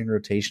that starting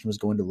rotation was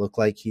going to look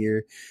like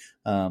here,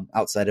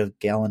 outside of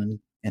Gallen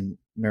and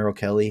Merrill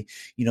Kelly.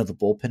 The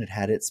bullpen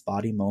had its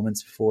spotty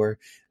moments before.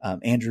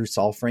 Andrew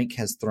Saalfrank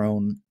has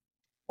thrown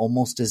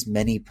almost as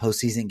many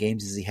postseason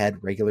games as he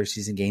had regular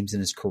season games in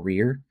his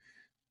career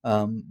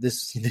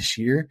this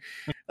year.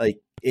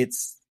 Like,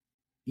 it's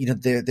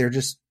they're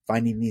just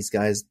finding these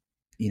guys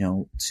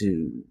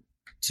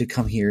to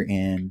come here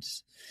and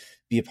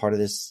be a part of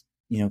this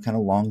kind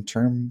of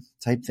long-term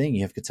type thing.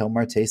 You have Ketel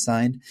Marte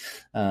signed.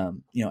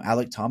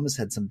 Alek Thomas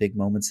had some big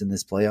moments in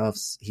this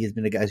playoffs. He has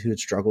been a guy who had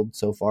struggled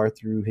so far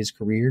through his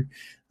career.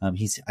 I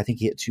think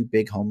he hit 2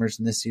 big homers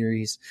in this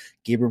series.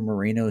 Gabriel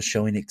Moreno is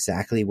showing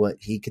exactly what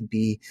he could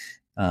be.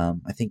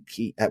 I think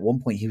at one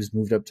point he was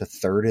moved up to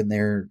 3rd in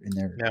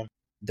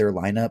their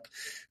lineup,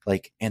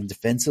 like, and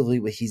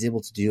defensively what he's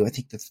able to do. I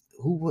think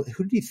who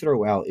did he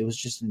throw out? It was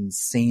just an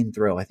insane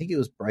throw. I think it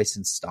was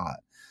Bryson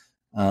Stott.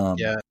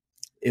 Yeah.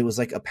 It was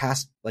like a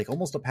pass, like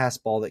almost a pass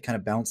ball that kind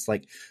of bounced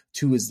like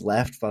to his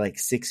left by like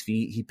 6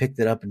 feet. He picked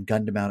it up and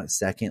gunned him out at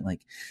second.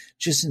 Like,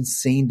 just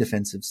insane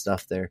defensive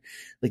stuff there.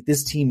 Like,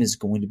 this team is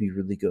going to be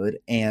really good.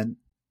 And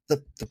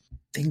the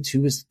thing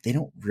too is they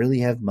don't really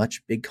have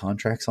much big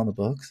contracts on the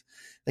books.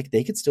 Like,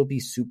 they could still be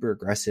super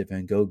aggressive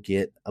and go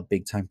get a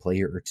big time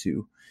player or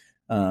two.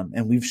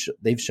 And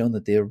they've shown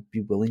that they'll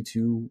be willing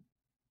to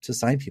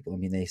sign people. I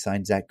mean, they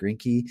signed Zach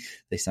Greinke,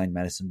 they signed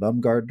Madison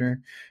Bumgarner.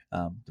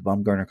 The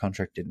Bumgarner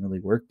contract didn't really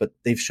work, but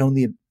they've shown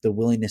the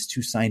willingness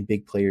to sign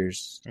big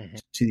players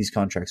to these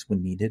contracts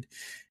when needed.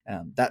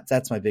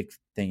 That's my big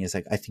thing, is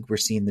like, I think we're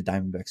seeing the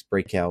Diamondbacks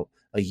break out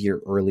a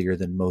year earlier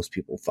than most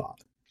people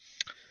thought.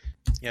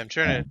 Yeah, I'm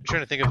trying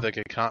to think of like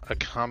a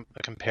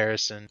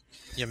comparison.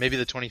 Maybe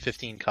the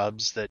 2015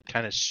 Cubs that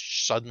kind of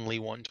suddenly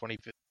won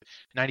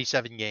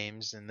 97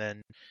 games and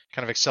then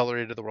kind of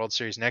accelerated to the World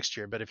Series next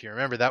year. But if you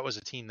remember, that was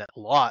a team that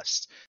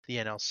lost the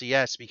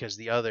NLCS because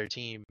the other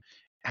team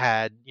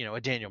had,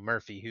 a Daniel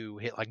Murphy who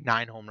hit like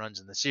 9 home runs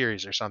in the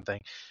series or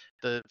something.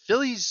 The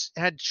Phillies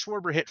had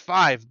Schwarber hit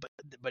 5,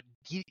 but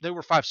there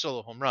were 5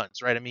 solo home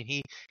runs, right? I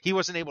mean, he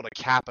wasn't able to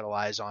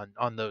capitalize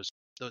on those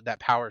that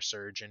power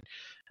surge. And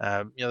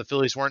the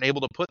Phillies weren't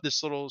able to put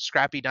this little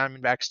scrappy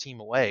Diamondbacks team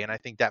away, and I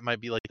think that might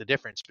be like the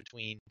difference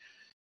between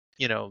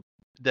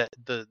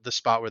the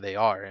spot where they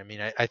are. I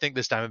mean, I think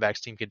this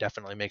Diamondbacks team could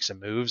definitely make some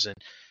moves, and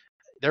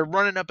they're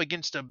running up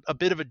against a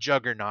bit of a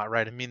juggernaut,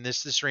 right? I mean,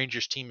 this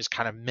Rangers team is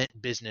kind of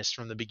meant business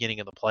from the beginning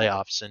of the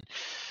playoffs, and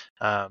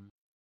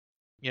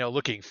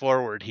looking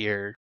forward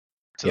here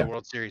to the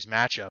World Series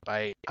matchup,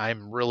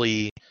 I'm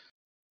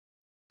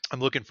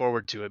looking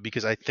forward to it,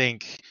 because I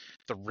think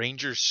the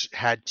Rangers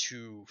had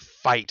to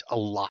fight a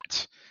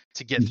lot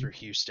to get through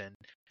Houston.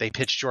 They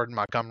pitched Jordan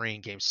Montgomery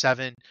in Game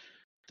 7.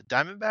 The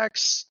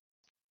Diamondbacks,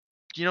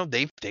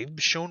 they've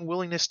shown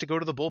willingness to go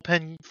to the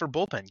bullpen for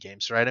bullpen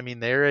games, right? I mean,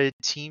 they're a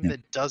team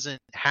that doesn't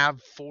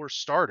have 4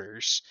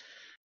 starters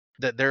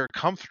that they're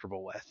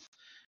comfortable with.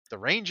 The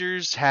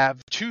Rangers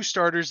have 2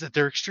 starters that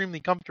they're extremely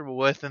comfortable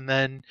with, and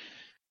then,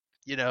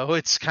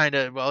 it's kind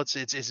of,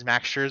 is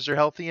Max Scherzer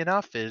healthy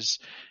enough?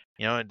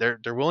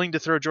 They're willing to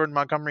throw Jordan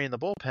Montgomery in the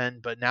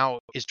bullpen, but now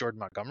is Jordan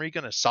Montgomery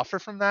going to suffer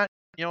from that,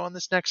 on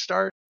this next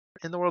start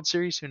in the World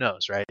Series? Who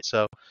knows, right?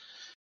 So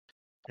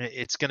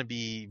it's going to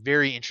be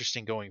very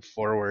interesting going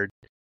forward.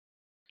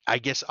 I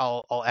guess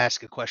I'll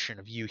ask a question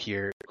of you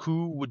here.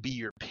 Who would be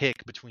your pick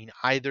between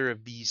either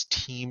of these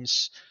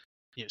teams?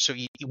 So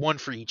one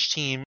for each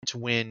team to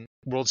win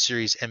World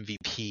Series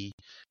MVP,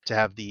 to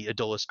have the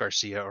Adolis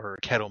Garcia or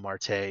Ketel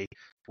Marte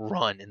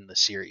run in the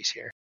series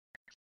here.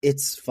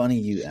 It's funny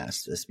you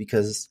asked this,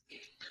 because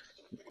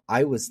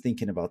I was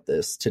thinking about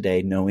this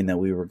today, knowing that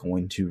we were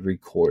going to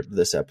record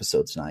this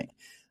episode tonight.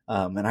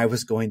 And I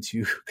was going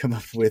to come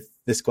up with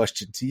this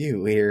question to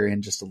you here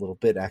in just a little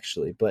bit,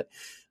 actually. But,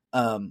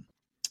 I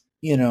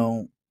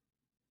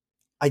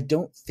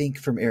don't think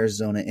from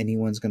Arizona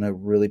anyone's going to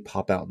really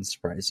pop out and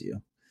surprise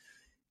you.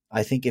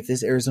 I think if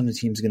this Arizona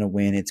team's going to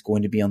win, it's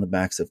going to be on the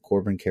backs of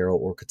Corbin Carroll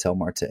or Ketel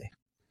Marte.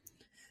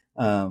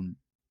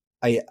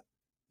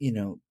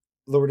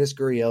 Lourdes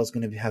Gurriel is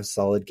going to have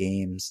solid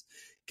games.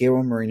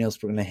 Gabriel Moreno's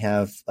going to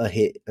have a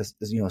hit, a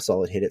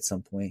solid hit at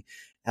some point.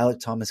 Alec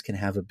Thomas can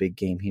have a big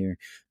game here,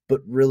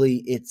 but really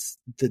it's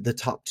the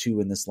top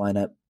 2 in this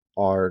lineup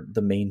are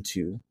the main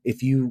 2.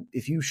 If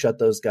you shut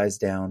those guys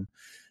down,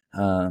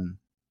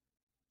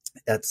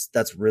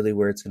 that's really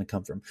where it's going to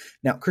come from.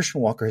 Now, Christian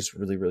Walker has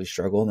really, really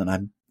struggled, and I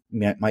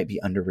might be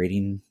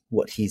underrating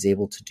what he's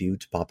able to do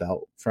to pop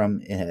out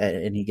from at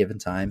any given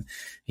time.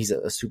 He's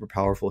a super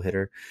powerful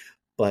hitter,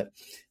 but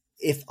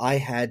if I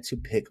had to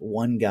pick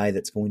one guy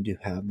that's going to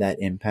have that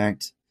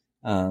impact,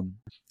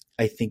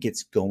 I think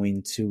it's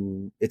going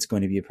to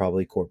be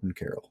probably Corbin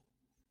Carroll.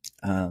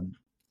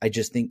 I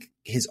just think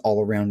his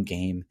all-around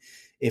game,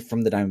 if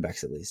from the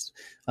Diamondbacks at least,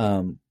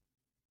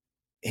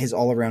 his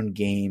all-around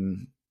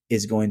game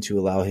is going to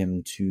allow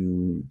him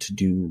to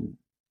do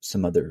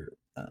some other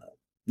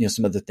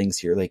things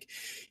here. Like,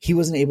 he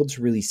wasn't able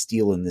to really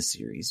steal in this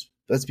series.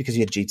 That's because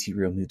you had JT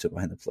Realmuto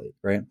behind the plate,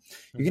 right?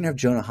 You're going to have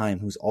Jonah Heim,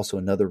 who's also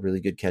another really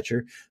good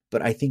catcher.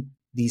 But I think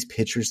these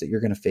pitchers that you're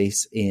going to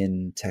face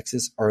in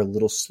Texas are a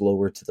little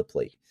slower to the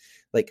plate.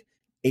 Like,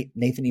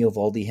 Nathan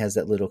Eovaldi has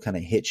that little kind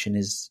of hitch in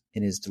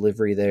his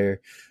delivery there.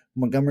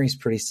 Montgomery's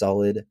pretty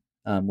solid,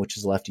 which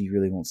is lefty. You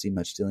really won't see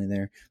much stealing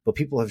there. But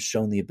people have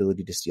shown the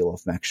ability to steal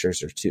off Max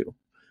Scherzer too.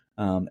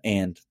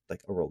 And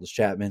like Aroldis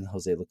Chapman,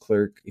 Jose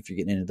Leclerc, if you're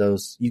getting into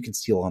those, you can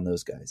steal on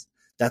those guys.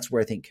 That's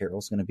where I think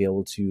Carroll's going to be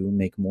able to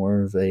make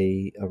more of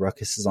a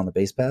ruckus is on the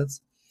base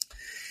paths.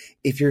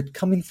 If you're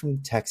coming from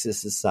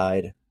Texas's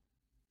side,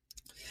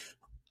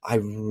 I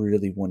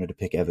really wanted to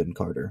pick Evan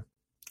Carter.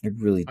 I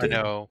really did.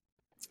 I know.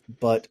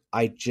 But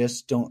I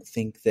just don't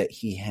think that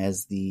he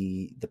has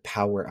the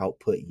power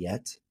output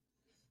yet.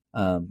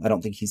 I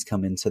don't think he's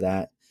come into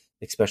that,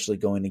 especially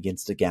going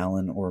against a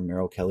Gallen or a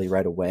Merrill Kelly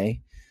right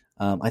away.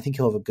 I think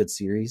he'll have a good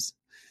series.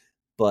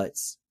 But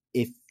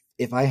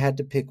if I had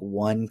to pick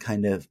one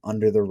kind of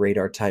under the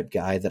radar type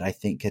guy that I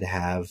think could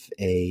have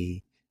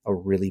a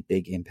really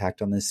big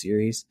impact on this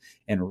series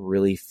and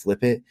really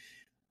flip it,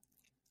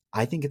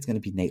 I think it's going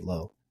to be Nate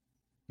Lowe.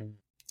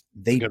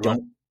 They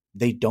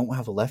don't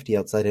have a lefty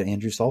outside of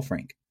Andrew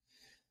Saalfrank.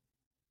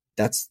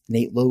 That's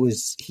Nate Lowe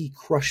he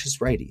crushes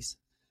righties,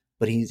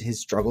 but his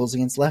struggles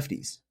against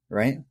lefties,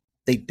 right?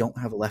 They don't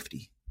have a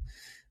lefty.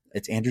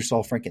 It's Andrew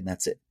Saalfrank, and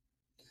that's it.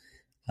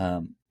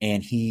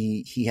 And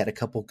he had a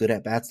couple good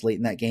at bats late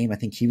in that game. I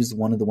think he was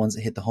one of the ones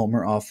that hit the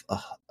homer off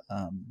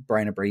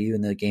Brian Abreu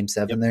in the Game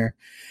 7 there.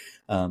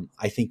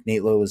 I think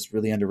Nate Lowe is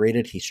really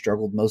underrated. He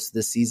struggled most of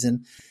this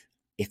season.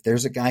 If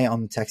there's a guy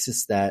on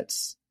Texas that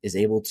is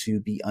able to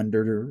be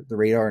under the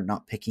radar and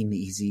not picking the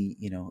easy,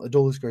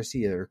 Adolis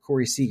Garcia or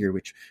Corey Seager,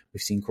 which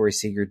we've seen Corey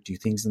Seager do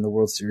things in the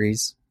World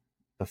Series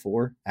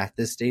before at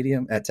this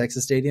stadium, at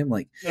Texas Stadium.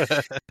 Like,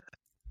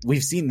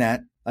 we've seen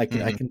that. I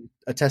can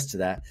attest to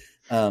that.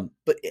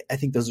 But I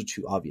think those are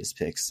 2 obvious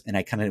picks, and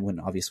I kind of went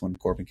an obvious one,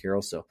 Corbin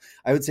Carroll. So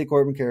I would say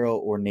Corbin Carroll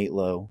or Nate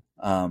Lowe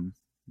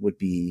would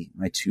be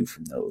my 2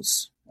 from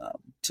those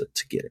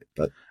to get it.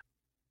 But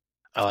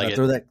I like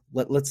it.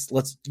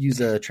 Let's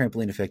use a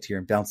trampoline effect here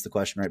and bounce the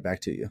question right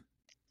back to you.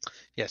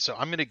 Yeah, so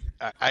I'm gonna.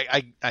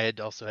 I had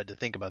also had to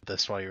think about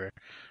this while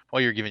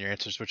you're giving your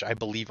answers, which I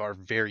believe are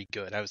very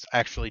good. I was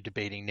actually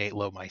debating Nate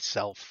Lowe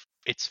myself.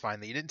 It's fine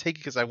that you didn't take it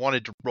because I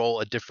wanted to roll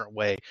a different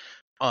way,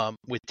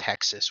 with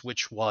Texas,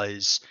 which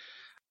was,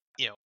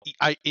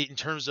 in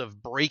terms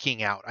of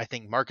breaking out, I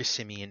think Marcus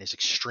Semien is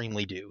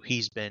extremely due.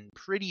 He's been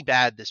pretty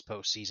bad this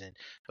postseason,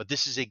 but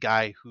this is a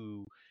guy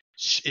who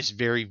is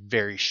very,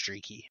 very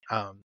streaky.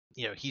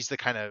 He's the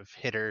kind of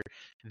hitter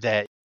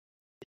that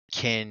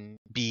can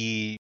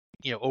be,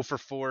 0 for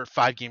 4,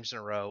 5 games in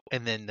a row,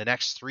 and then the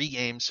next 3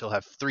 games he'll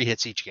have 3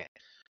 hits each game,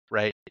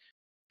 right?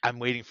 I'm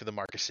waiting for the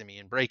Marcus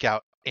Semien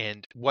breakout,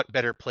 and what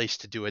better place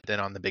to do it than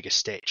on the biggest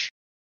stage?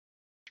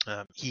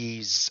 I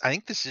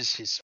think this is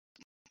his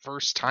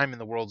first time in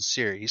the World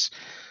Series.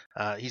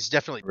 He's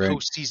definitely Right.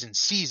 postseason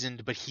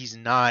seasoned, but he's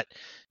not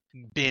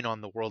been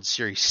on the World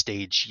Series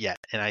stage yet.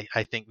 And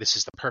I think this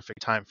is the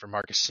perfect time for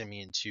Marcus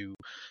Semien to,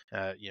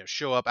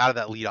 show up out of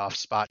that leadoff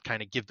spot,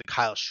 kind of give the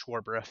Kyle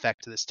Schwarber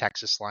effect to this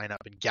Texas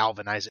lineup and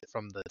galvanize it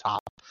from the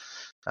top.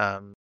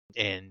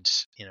 And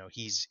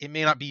it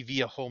may not be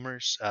via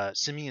homers.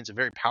 Semien's a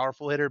very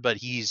powerful hitter, but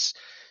he's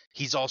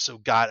also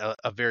got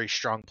a very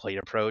strong plate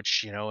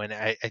approach, and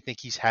I think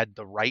he's had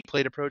the right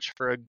plate approach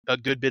for a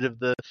good bit of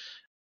the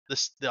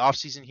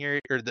offseason here,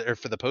 or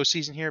for the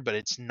postseason here, but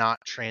it's not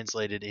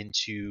translated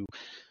into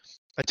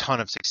a ton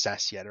of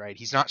success yet, right?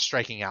 He's not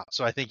striking out,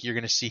 so I think you're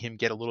going to see him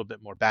get a little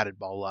bit more batted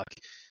ball luck,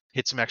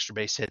 hit some extra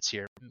base hits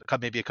here,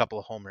 maybe a couple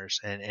of homers,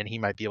 and he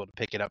might be able to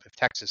pick it up if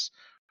Texas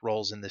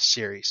rolls in this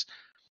series.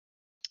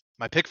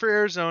 My pick for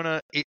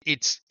Arizona,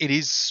 it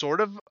is sort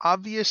of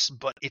obvious,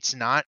 but it's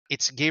not.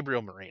 It's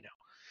Gabriel Moreno.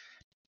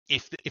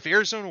 If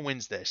Arizona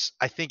wins this,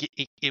 I think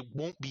it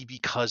won't be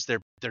because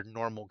their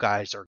normal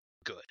guys are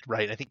good,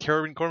 right? I think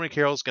Corbin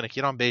Carroll is going to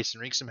get on base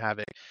and wreak some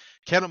havoc.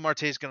 Ketel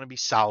Marte is going to be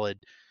solid.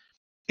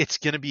 It's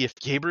going to be if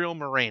Gabriel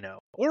Moreno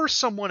or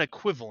someone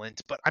equivalent,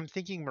 but I'm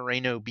thinking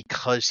Moreno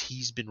because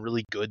he's been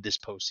really good this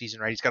postseason,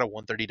 right? He's got a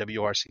 130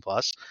 WRC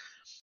plus.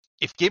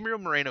 If Gabriel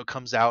Moreno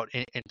comes out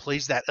and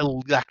plays that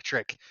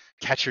electric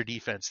catcher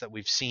defense that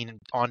we've seen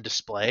on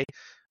display,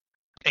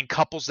 and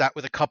couples that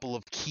with a couple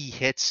of key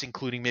hits,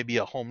 including maybe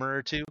a homer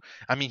or two,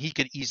 I mean, he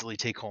could easily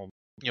take home,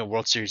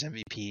 World Series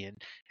MVP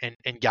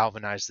and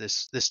galvanize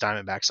this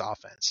Diamondbacks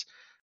offense.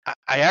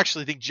 I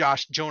actually think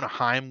Jonah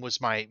Heim was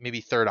my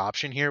maybe third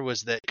option here,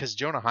 was that because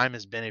Jonah Heim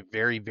has been a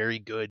very, very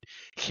good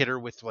hitter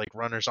with like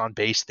runners on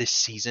base this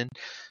season,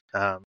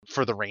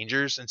 for the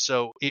Rangers. And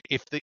so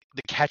if the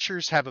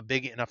catchers have a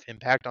big enough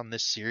impact on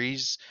this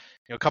series,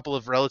 a couple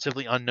of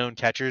relatively unknown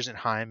catchers in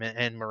Heim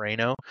and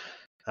Moreno,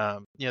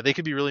 they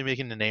could be really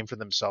making a name for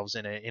themselves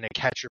in a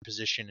catcher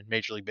position in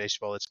Major League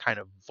Baseball. It's kind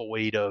of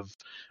void of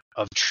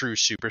true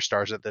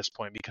superstars at this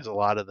point, because a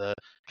lot of the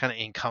kind of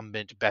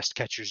incumbent best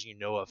catchers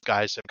of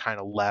guys have kind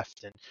of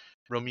left, and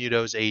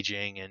Romuto's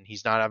aging and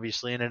he's not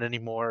obviously in it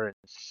anymore.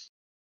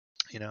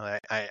 And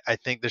I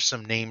think there's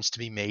some names to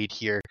be made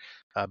here,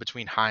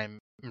 between Heim,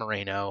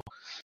 Moreno,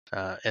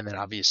 and then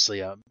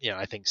obviously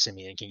I think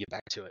Semien can get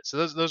back to it.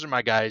 So those are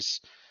my guys.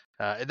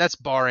 And that's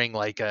barring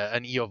like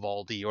an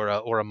Eovaldi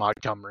or a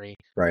Montgomery,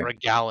 Right. or a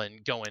Gallen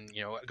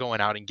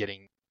going out and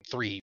getting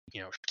 3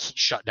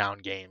 shutdown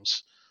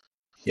games.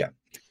 Yeah.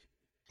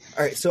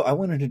 All right. So I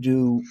wanted to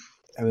do.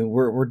 I mean,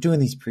 we're doing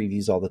these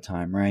previews all the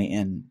time, right?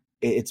 And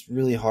it's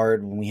really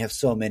hard when we have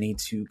so many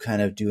to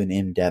kind of do an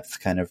in-depth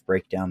kind of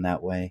breakdown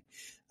that way.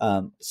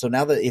 So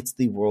now that it's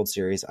the World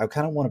Series, I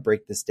kind of want to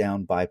break this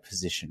down by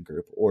position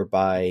group, or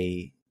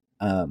by,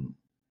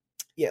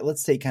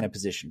 let's say kind of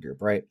position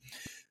group, right?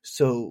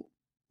 So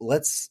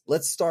let's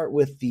start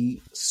with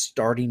the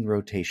starting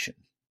rotation.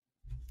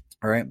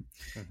 All right.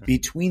 Mm-hmm.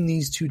 Between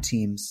these two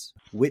teams,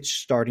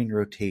 which starting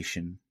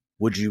rotation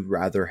would you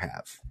rather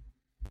have?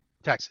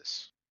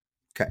 Texas.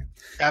 Okay.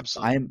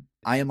 Absolutely.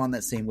 I am on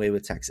that same way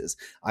with Texas.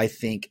 I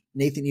think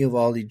Nathan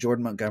Eovaldi,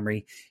 Jordan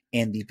Montgomery,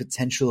 and the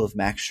potential of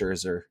Max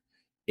Scherzer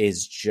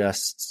is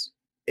just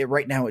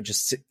right now. It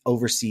just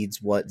oversees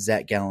what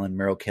Zach Gallen,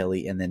 Merrill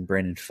Kelly, and then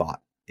Brandon Pfaadt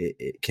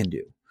it can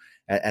do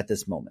at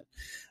this moment.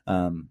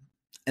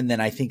 And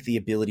then I think the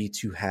ability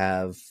to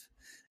have,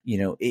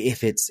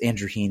 if it's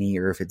Andrew Heaney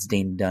or if it's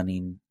Dane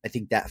Dunning, I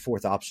think that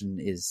fourth option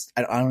is.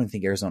 I don't even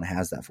think Arizona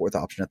has that fourth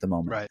option at the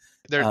moment. Right.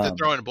 They're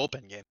throwing a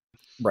bullpen game.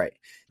 Right.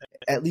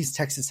 At least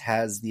Texas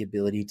has the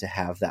ability to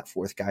have that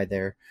fourth guy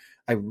there.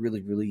 I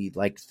really, really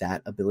liked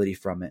that ability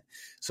from it.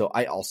 So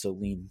I also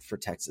lean for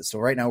Texas. So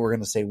right now we're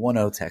going to say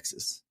 1-0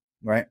 Texas,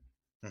 right?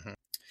 Mm-hmm.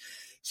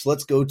 So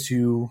let's go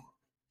to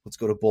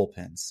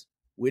bullpens.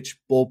 Which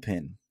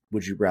bullpen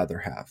would you rather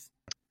have?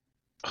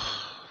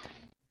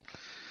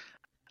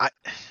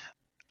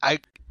 I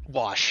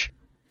wash.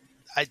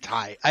 I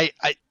tie.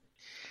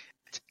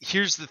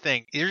 Here's the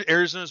thing.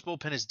 Arizona's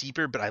bullpen is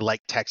deeper, but I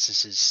like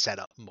Texas's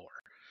setup more.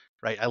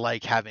 Right? I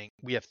like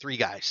we have 3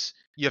 guys.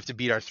 You have to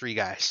beat our 3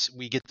 guys.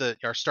 We get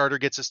our starter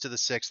gets us to the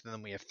 6th, and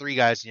then we have 3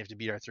 guys, and you have to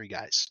beat our 3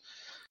 guys.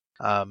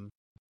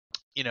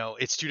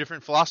 It's 2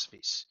 different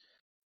philosophies.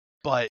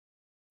 But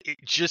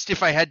just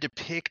if I had to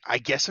pick, I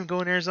guess I'm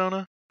going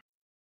Arizona.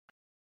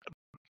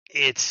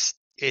 It's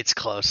It's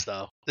close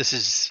though. This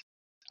is.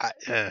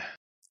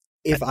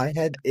 If I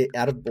had it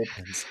out of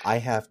bullpens,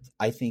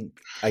 I think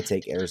I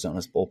take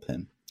Arizona's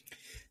bullpen.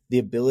 The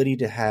ability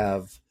to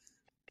have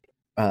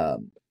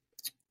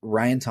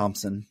Ryan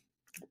Thompson,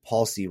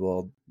 Paul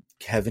Sewald,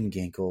 Kevin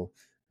Ginkel,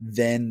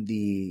 then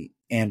the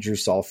Andrew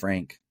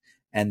Saalfrank,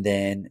 and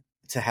then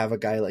to have a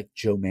guy like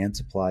Joe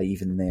Mantiply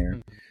even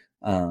there,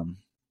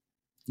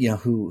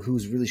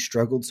 who's really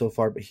struggled so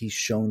far, but he's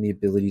shown the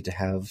ability to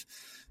have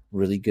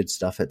really good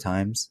stuff at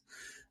times.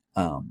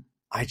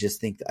 I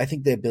think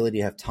the ability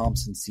to have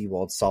Thompson,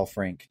 Sewald,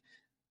 Saalfrank,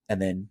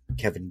 and then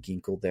Kevin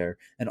Ginkel there,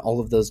 and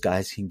all of those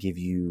guys can give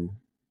you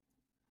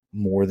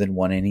more than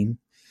one inning,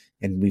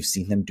 and we've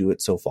seen them do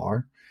it so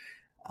far.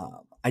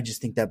 I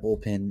just think that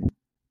bullpen,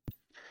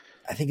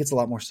 I think it's a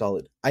lot more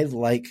solid. I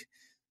like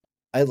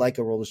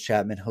Aroldis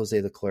Chapman,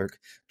 Jose Leclerc,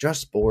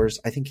 Josh Sborz.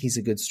 I think he's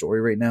a good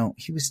story right now.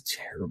 He was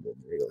terrible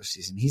in the regular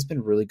season. He's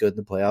been really good in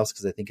the playoffs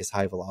because I think his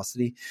high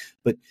velocity,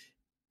 but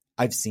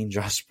I've seen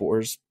Josh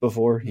Sborz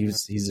before.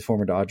 He's a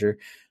former Dodger.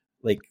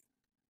 Like,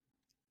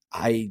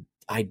 I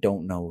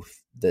don't know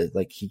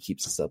if he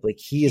keeps this up. Like,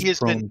 he's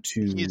been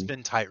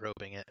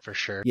tightroping it for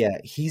sure. Yeah,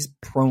 he's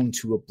prone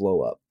to a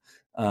blow up.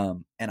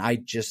 And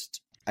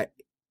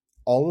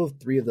all of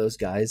three of those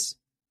guys,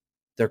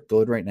 they're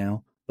good right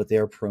now, but they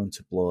are prone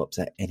to blow ups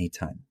at any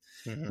time.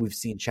 Mm-hmm. We've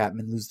seen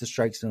Chapman lose the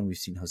strike zone. We've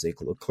seen Jose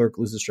Leclerc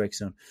lose the strike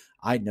zone.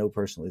 I know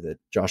personally that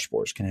Josh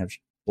Sborz can have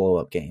blow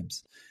up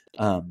games.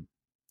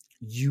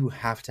 You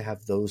have to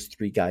have those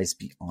three guys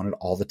be on it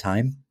all the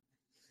time.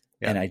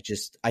 Yeah. And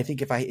I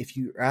think if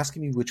you're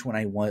asking me which one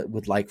I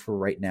would like for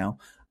right now,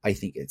 I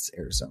think it's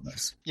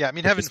Arizona's. Yeah, I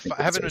mean, having a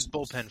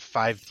bullpen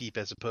 5 deep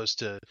as opposed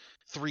to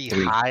 3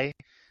 high,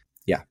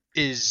 yeah,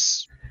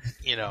 is,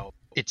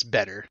 it's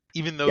better.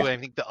 Even though I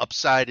think the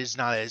upside is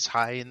not as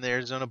high in the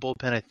Arizona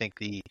bullpen, I think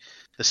the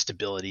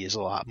stability is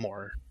a lot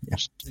more. Yeah.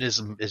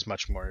 is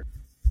much more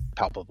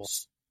palpable.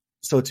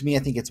 So to me, I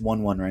think it's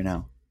 1-1 right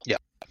now. Yeah,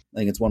 I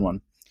think it's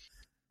 1-1.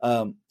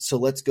 So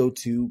let's go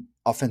to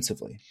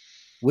offensively.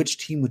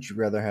 Which team would you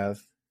rather have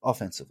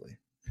offensively?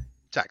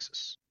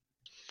 Texas.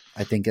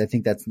 I think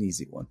that's an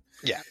easy one.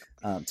 Yeah.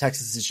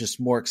 Texas is just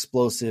more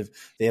explosive.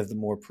 They have the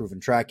more proven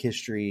track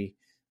history.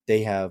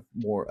 They have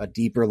a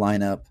deeper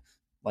lineup.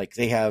 Like,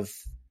 they have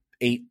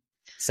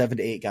 7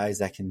 to 8 guys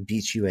that can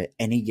beat you at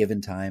any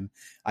given time.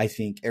 I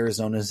think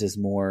Arizona's is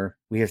more,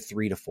 we have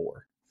 3 to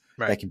 4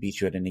 that can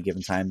beat you at any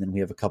given time. Then we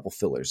have a couple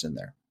fillers in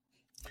there.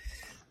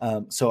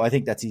 So I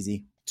think that's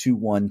easy.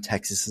 2-1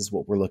 Texas is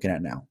what we're looking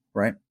at now,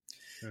 right?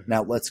 Mm-hmm.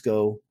 Now let's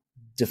go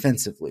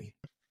defensively.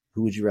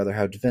 Who would you rather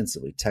have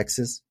defensively,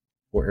 Texas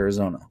or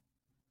Arizona?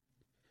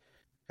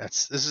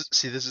 This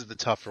is the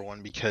tougher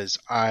one because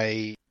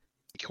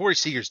Corey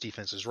Seager's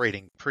defense is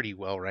rating pretty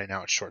well right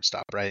now at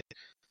shortstop, right?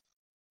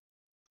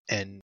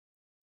 And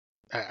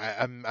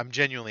I'm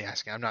genuinely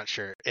asking. I'm not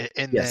sure.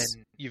 And yes,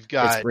 then you've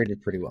got it's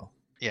rated pretty well.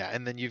 Yeah,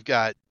 and then you've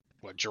got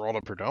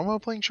Geraldo Perdomo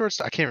playing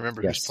shortstop. I can't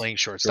remember who's playing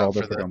shortstop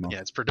for Perdomo.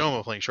 It's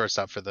Perdomo playing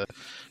shortstop for the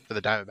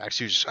Diamondbacks,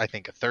 who's I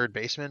think a third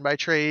baseman by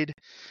trade.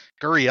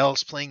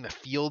 Gurriel's playing the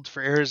field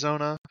for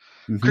Arizona.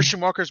 Mm-hmm.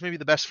 Christian Walker's maybe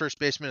the best first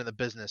baseman in the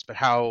business, but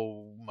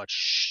how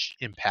much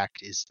impact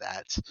is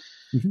that?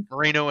 Mm-hmm.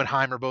 Moreno and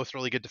Heim are both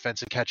really good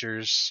defensive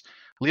catchers.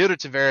 Leota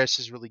Taveras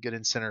is really good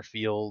in center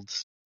field.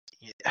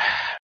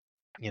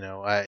 I'm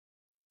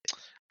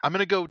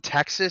gonna go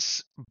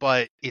Texas,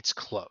 but it's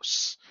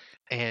close.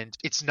 And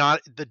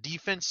the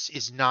defense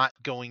is not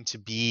going to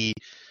be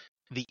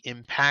the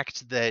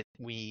impact that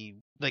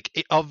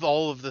of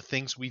all of the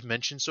things we've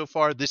mentioned so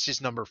far. This is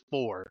number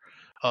 4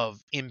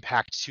 of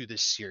impact to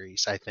this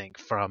series, I think,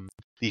 from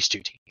these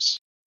two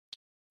teams.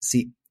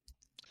 See,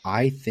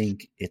 I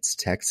think it's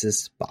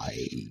Texas by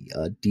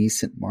a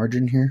decent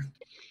margin here.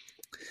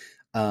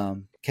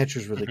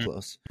 Catcher's really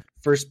close.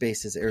 First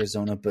base is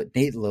Arizona, but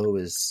Nate Lowe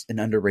is an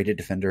underrated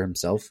defender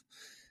himself.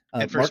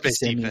 And first base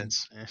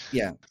defense.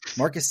 Yeah.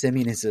 Marcus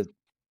Semien is an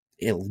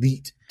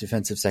elite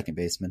defensive second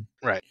baseman.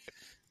 Right.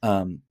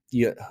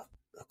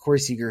 Corey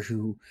Seager,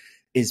 who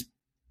is,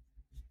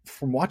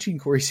 from watching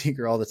Corey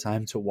Seager all the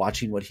time to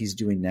watching what he's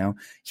doing now,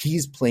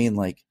 he's playing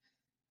like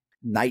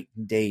night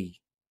and day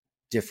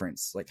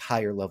difference, like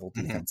higher level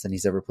defense than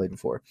he's ever played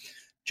before.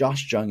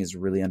 Josh Jung is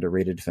really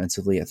underrated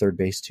defensively at third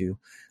base too.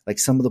 Like,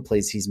 some of the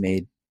plays he's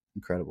made,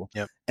 incredible.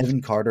 Yep.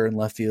 Evan Carter in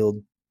left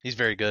field. He's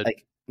very good.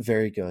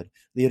 Very good.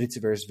 Leota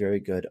Taveras is very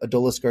good.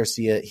 Adolis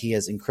Garcia, he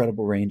has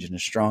incredible range and a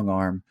strong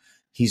arm.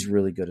 He's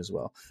really good as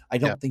well. I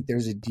don't think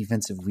there's a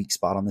defensive weak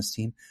spot on this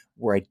team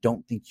where I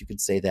don't think you could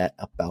say that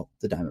about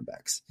the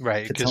Diamondbacks.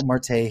 Right. Ketel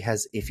Marte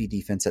has iffy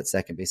defense at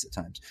second base at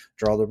times.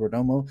 Geraldo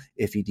Perdomo,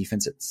 iffy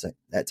defense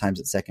at times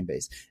at second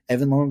base.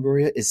 Evan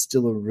Longoria is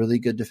still a really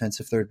good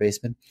defensive third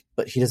baseman,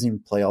 but he doesn't even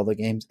play all the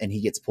games, and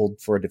he gets pulled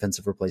for a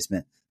defensive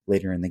replacement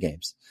later in the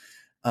games.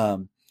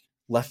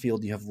 Left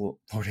field, you have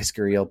Lourdes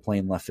Gurriel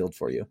playing left field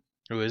for you.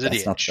 Who is a DH.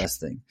 That's not the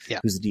best thing. Yeah.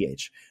 Who's a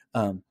DH.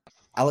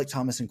 Alec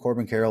Thomas and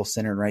Corbin Carroll,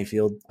 center and right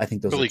field. I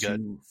think those really are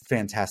two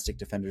fantastic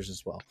defenders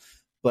as well.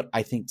 But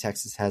I think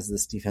Texas has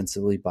this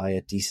defensively by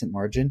a decent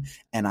margin,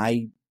 and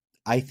I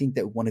I think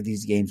that one of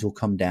these games will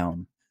come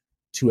down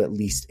to at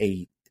least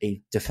a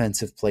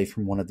defensive play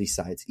from one of these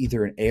sides,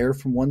 either an error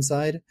from one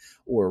side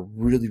or a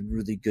really,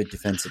 really good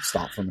defensive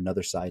stop from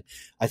another side.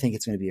 I think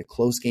it's going to be a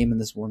close game in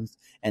this one,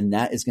 and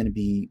that is going to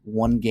be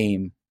one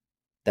game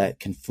that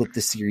can flip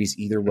the series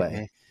either way.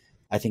 Mm-hmm.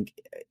 I think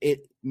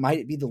it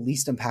might be the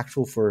least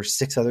impactful for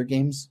 6 other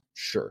games.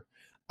 Sure.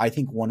 I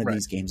think one of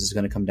these games is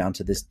going to come down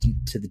to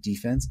to the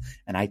defense,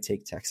 and I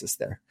take Texas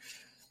there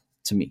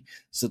to me.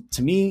 So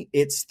to me,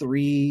 it's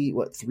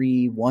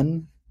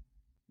 3-1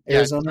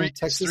 Arizona,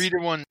 Texas?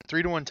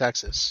 3-1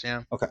 Texas.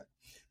 Yeah. Okay.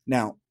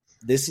 Now,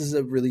 this is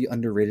a really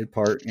underrated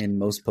part in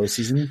most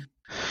postseason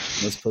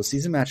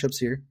matchups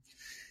here.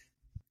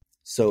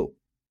 So,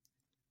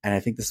 and I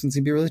think this one's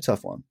going to be a really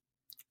tough one.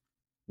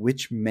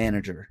 Which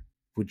manager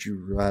would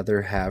you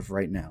rather have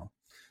right now?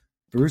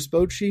 Bruce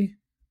Bochy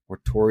or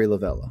Torey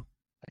Lovullo?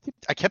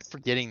 I kept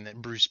forgetting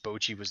that Bruce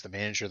Bochy was the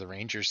manager of the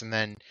Rangers, and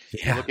then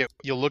Yeah.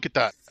 you look at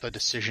the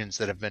decisions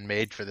that have been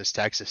made for this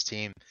Texas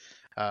team.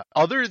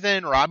 Other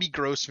than Robbie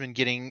Grossman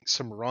getting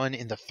some run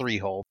in the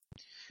 3-hole.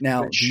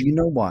 Now, do you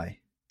know why?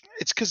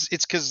 It's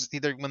because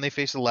either when they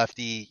face a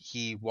lefty,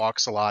 he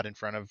walks a lot in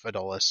front of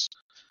Adolis.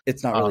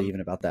 It's not really even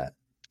about that.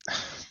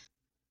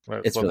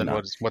 It's really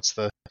not. What's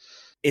the?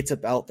 It's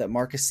about that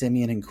Marcus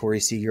Semien and Corey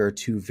Seager are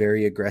 2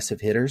 very aggressive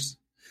hitters,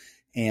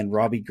 and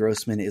Robbie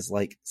Grossman is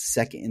like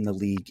second in the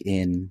league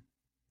in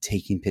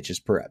taking pitches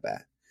per at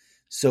bat.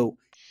 So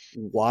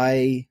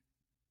why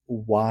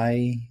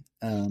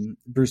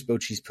Bruce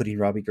Bochy's putting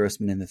Robbie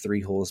Grossman in the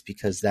 3 holes,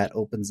 because that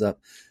opens up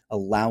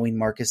allowing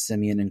Marcus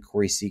Semien and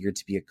Corey Seager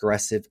to be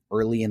aggressive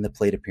early in the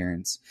plate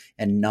appearance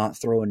and not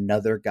throw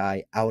another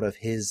guy out of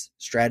his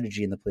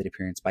strategy in the plate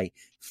appearance by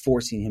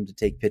forcing him to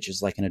take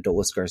pitches like an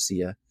Adolis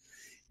Garcia.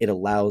 It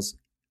allows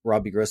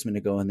Robbie Grossman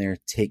to go in there,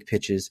 take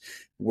pitches,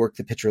 work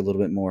the pitcher a little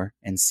bit more,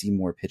 and see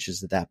more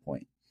pitches at that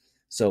point.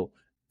 So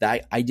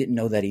I didn't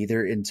know that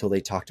either until they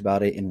talked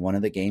about it in one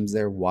of the games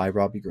there, why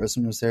Robbie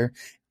Grossman was there.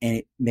 And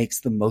it makes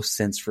the most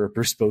sense for a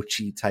Bruce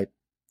Bochy type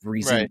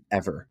reason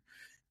ever.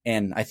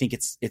 And I think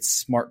it's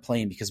smart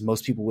playing, because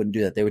most people wouldn't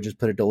do that. They would just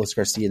put Adolis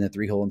Garcia in the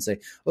 3 hole and say,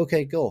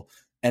 okay, go.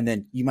 And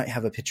then you might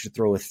have a pitcher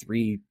throw a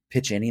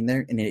 3-pitch inning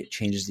there, and it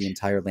changes the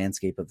entire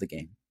landscape of the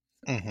game.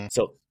 Mm-hmm.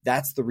 So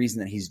that's the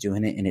reason that he's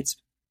doing it. And it's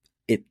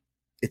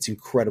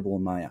incredible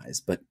in my eyes,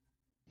 but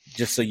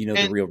just so you know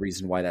the real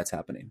reason why that's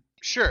happening.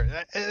 Sure.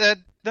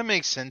 That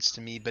makes sense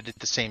to me. But at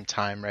the same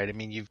time, right? I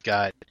mean, you've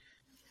got,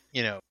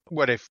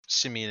 what if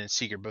Semien and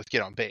Seager both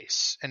get on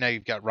base, and now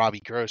you've got Robbie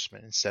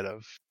Grossman instead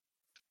of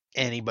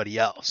anybody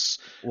else.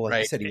 Well,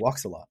 like I said, he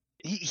walks a lot.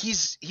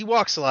 He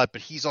walks a lot,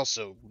 but he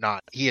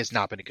has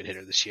not been a good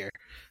hitter this year.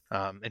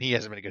 And he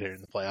hasn't been a good hitter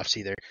in the playoffs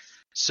either.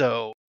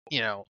 So,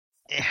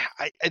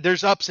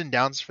 there's ups and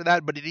downs for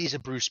that, but it is a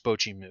Bruce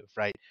Bochy move,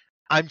 right?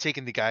 I'm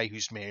taking the guy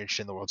who's managed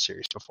in the World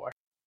Series before.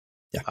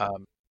 Yeah.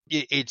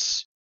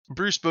 It's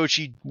Bruce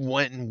Bochy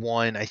went and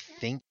won, I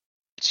think,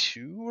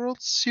 2 World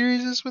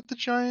Series with the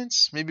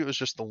Giants. Maybe it was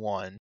just the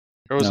one.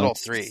 Or was it all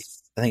 3?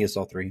 I think it's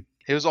all 3.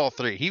 It was all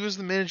 3. He was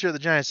the manager of the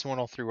Giants and won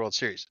all 3 World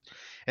Series.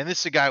 And this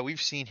is a guy we've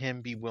seen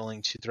him be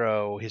willing to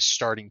throw his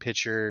starting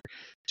pitcher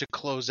to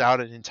close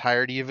out an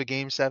entirety of a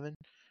Game 7.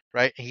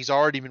 Right, and he's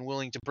already been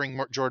willing to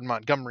bring Jordan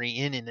Montgomery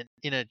in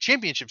a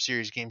championship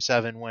series Game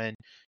 7 when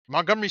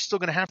Montgomery's still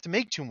going to have to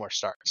make 2 more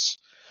starts.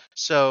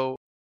 So,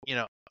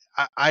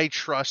 I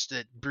trust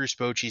that Bruce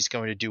Bochy is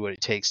going to do what it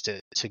takes to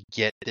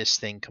get this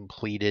thing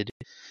completed.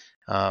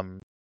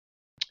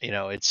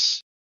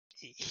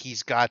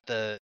 He's got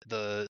the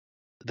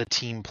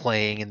team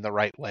playing in the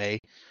right way,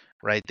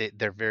 right?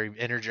 They're very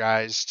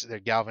energized, they're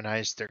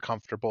galvanized, they're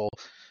comfortable.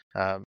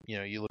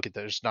 You look at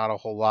there's not a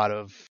whole lot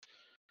of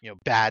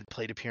bad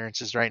plate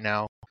appearances right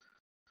now.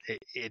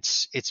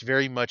 It's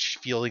very much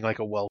feeling like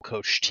a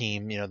well-coached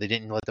team. They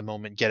didn't let the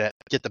moment get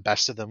the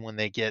best of them when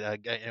they get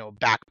a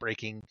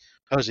back-breaking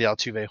Jose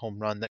Altuve home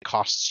run that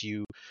costs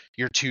you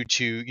your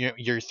 2-2,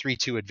 your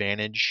 3-2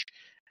 advantage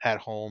at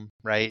home,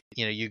 right?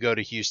 You go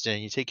to Houston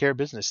and you take care of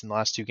business in the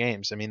last 2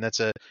 games. I mean, that's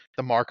the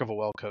mark of a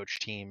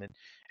well-coached team. And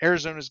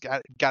Arizona's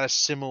got a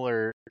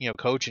similar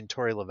coach in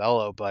Torey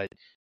Lovullo, but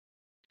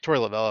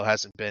Torey Lovullo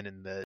hasn't been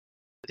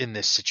in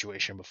this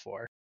situation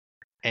before.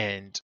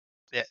 And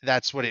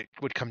that's what it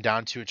would come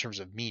down to in terms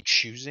of me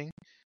choosing.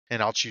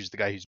 And I'll choose the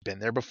guy who's been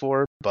there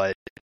before. But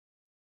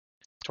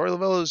Torey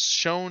Lovullo's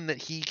shown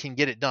that he can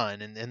get it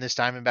done. And this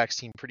Diamondbacks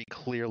team pretty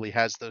clearly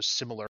has those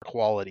similar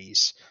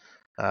qualities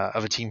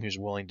of a team who's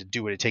willing to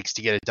do what it takes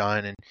to get it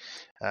done.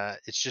 And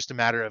it's just a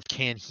matter of,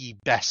 can he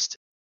best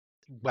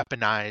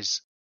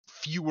weaponize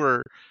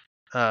fewer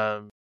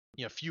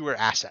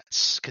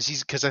assets?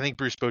 Because I think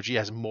Bruce Bochy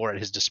has more at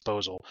his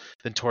disposal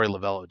than Torey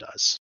Lovullo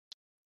does.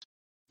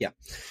 Yeah,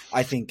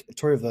 I think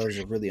Torey Lovullo is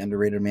a really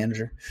underrated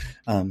manager,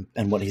 and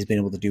what he's been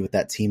able to do with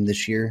that team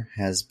this year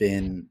has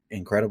been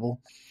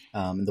incredible.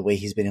 And the way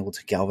he's been able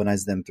to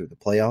galvanize them through the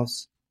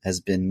playoffs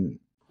has been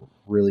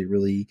really,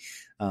 really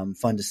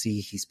fun to see.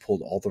 He's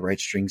pulled all the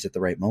right strings at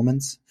the right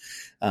moments,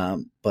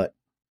 but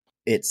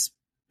it's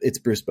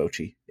Bruce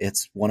Bochy.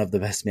 It's one of the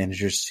best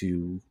managers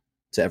to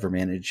to ever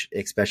manage,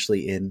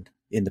 especially in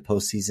the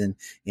postseason,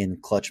 in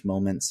clutch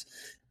moments.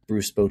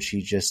 Bruce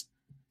Bochy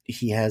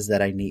he has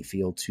that innate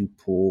feel to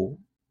pull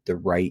the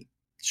right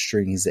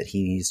strings that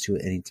he needs to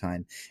at any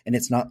time. And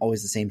it's not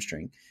always the same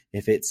string.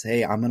 If it's,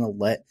 hey, I'm going to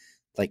let,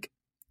 like,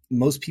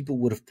 most people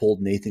would have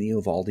pulled Nathan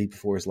Eovaldi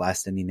before his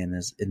last inning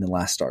in the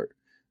last start.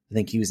 I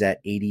think he was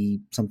at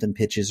 80 something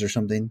pitches or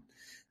something.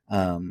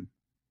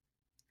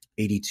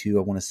 82,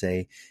 I want to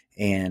say.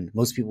 And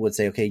most people would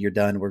say, okay, you're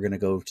done. We're going to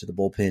go to the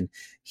bullpen.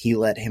 He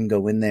let him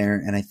go in there.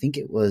 And I think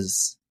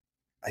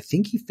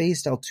he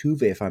faced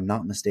Altuve, if I'm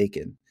not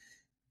mistaken.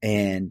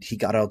 And he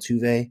got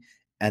Altuve.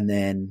 And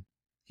then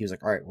he was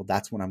like, all right, well,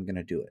 that's when I'm going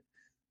to do it.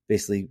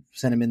 Basically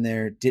sent him in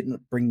there,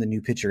 didn't bring the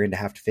new pitcher in to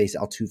have to face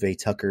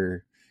Altuve,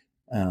 Tucker,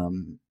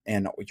 and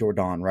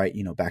Jordan, right?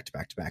 Back to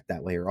back to back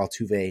that way, or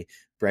Altuve,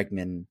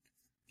 Bregman,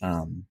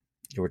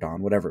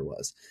 Jordan, whatever it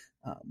was.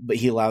 But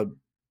he allowed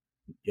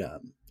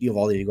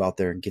Eovaldi to go out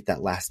there and get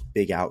that last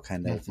big out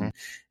kind of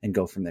and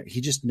go from there.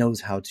 He just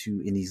knows how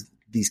to, in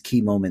these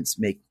key moments,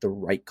 make the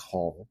right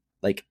call,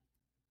 like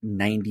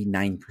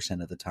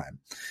 99% of the time.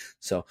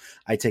 So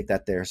I take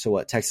that there. So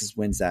what, Texas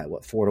wins that,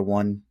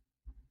 4-1,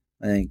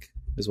 I think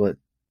is what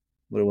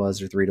it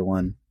was, or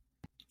 3-1.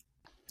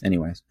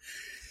 Anyways.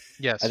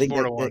 Yes, I think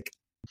 4-1.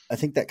 I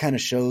think that kind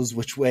of shows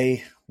which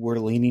way we're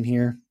leaning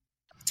here.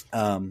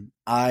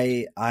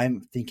 I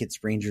think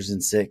it's Rangers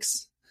in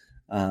 6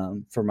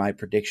 for my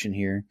prediction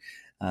here.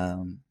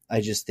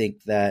 I just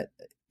think that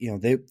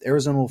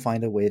Arizona will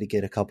find a way to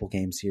get a couple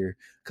games here.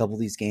 A couple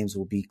of these games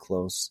will be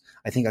close.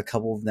 I think a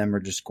couple of them are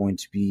just going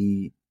to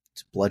be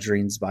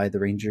bludgeonings by the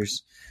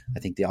Rangers. I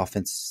think the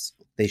offense,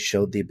 they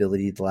showed the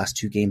ability the last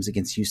 2 games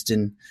against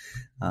Houston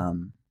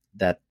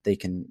that they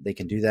can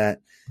do that.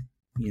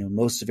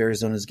 Most of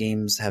Arizona's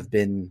games have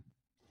been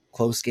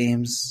close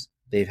games.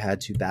 They've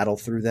had to battle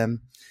through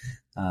them.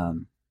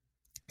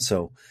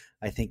 So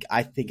I think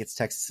it's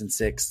Texas in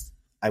 6.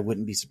 I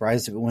wouldn't be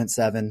surprised if it went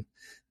 7.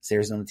 This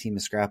Arizona team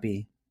is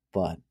scrappy,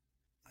 but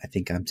I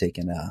think I'm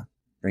taking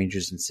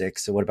Rangers in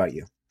 6. So what about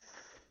you?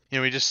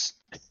 We just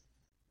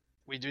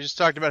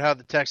talked about how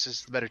the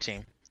Texas is the better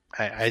team.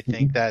 I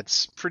think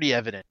that's pretty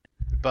evident.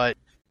 But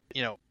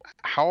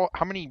how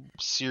many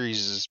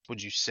series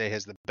would you say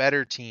has the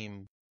better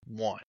team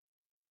won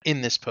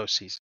in this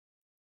postseason?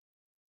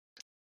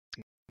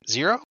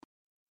 0?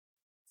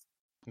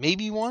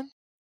 Maybe 1?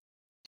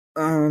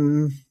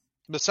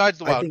 Besides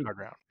the wild card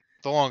round,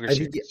 the longer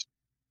series.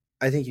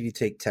 I think if you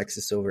take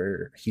Texas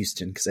over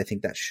Houston, because I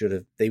think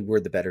they were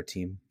the better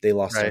team. They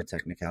lost on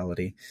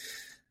technicality.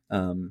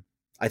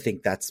 I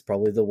think that's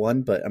probably the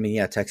one. But I mean,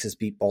 yeah, Texas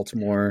beat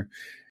Baltimore.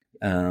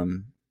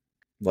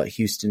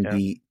 Houston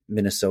beat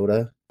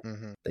Minnesota.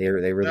 Mm-hmm. They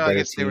were the better team. I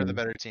guess they were the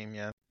better team.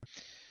 Yeah.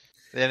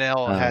 The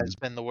NL has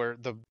been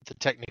the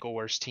technical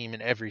worst team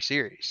in every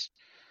series.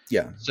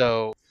 Yeah.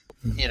 So,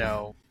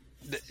 and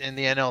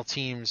the NL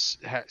teams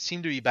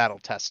seem to be battle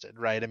tested,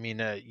 right? I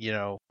mean,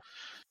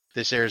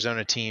 this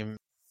Arizona team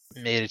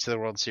made it to the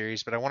World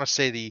Series, but I want to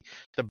say the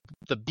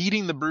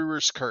beating the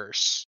Brewers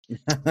curse,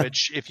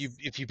 which if you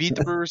beat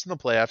the Brewers in the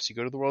playoffs, you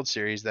go to the World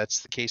Series. That's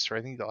the case for,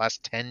 I think, the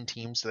last 10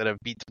 teams that have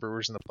beat the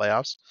Brewers in the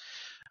playoffs.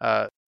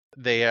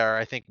 They are,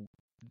 I think,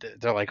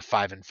 they're like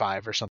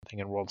 5-5 or something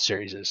in World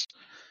Series.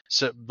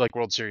 So like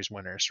World Series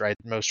winners, right?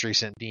 Most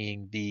recent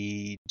being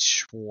the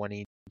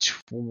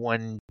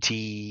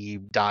 2020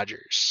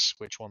 Dodgers,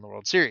 which won the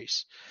World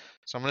Series.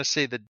 So I'm going to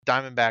say the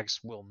Diamondbacks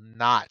will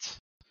not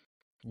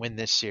win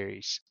this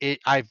series.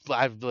 I've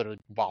literally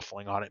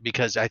waffling on it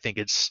because I think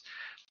it's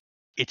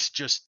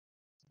just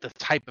the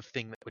type of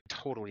thing that would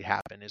totally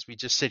happen is we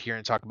just sit here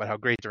and talk about how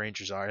great the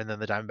Rangers are, and then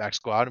the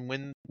Diamondbacks go out and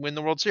win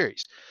the World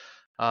Series.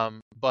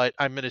 But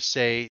I'm going to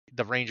say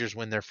the Rangers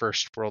win their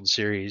first World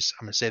Series.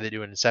 I'm going to say they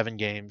do it in 7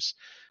 games.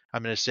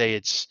 I'm going to say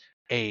it's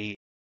going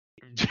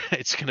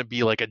to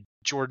be like a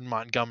Jordan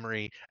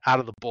Montgomery out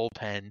of the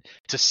bullpen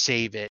to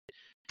save it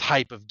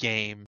type of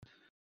game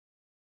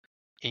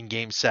in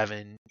Game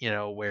 7,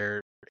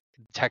 where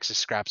Texas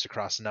scraps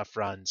across enough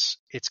runs.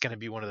 It's going to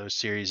be one of those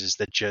series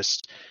that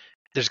just,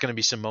 there's going to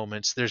be some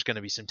moments, there's going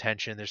to be some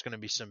tension, there's going to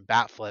be some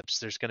bat flips,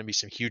 there's going to be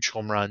some huge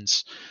home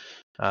runs.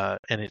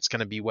 And it's going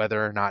to be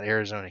whether or not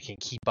Arizona can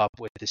keep up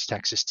with this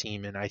Texas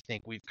team. And I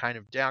think we've kind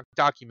of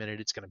documented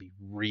it's going to be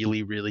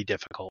really, really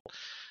difficult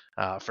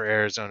for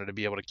Arizona to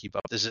be able to keep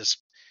up. This is,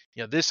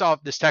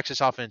 this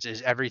Texas offense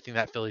is everything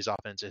that Philly's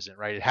offense isn't,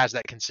 right? It has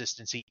that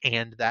consistency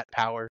and that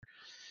power.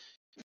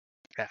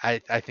 I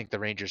think the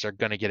Rangers are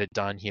going to get it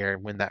done here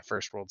and win that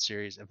first World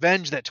Series.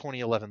 Avenge that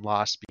 2011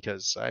 loss,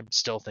 because I'm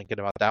still thinking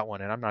about that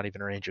one, and I'm not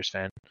even a Rangers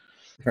fan.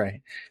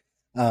 Right.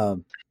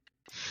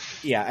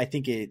 Yeah, I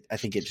think it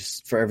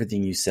just, for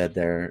everything you said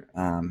there,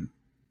 I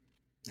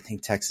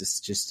think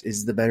Texas just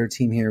is the better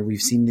team here. We've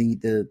seen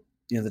the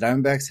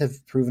Diamondbacks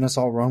have proven us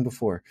all wrong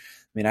before.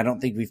 I mean, I don't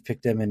think we've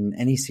picked them in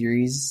any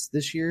series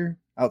this year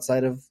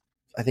outside of,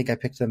 I think I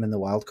picked them in the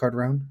wild card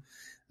round,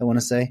 I want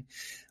to say.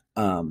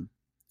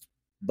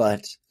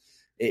 But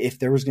if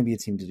there was going to be a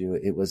team to do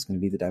it, it was going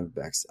to be the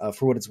Diamondbacks.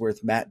 For what it's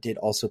worth, Matt did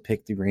also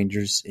pick the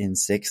Rangers in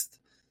 6th.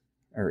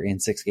 or in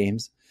 6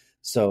 games.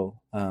 So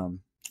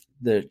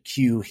the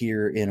queue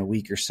here in a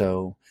week or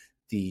so,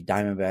 the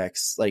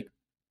Diamondbacks like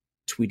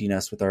tweeting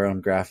us with our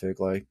own graphic,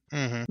 like,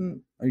 are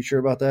you sure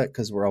about that?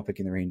 Because we're all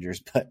picking the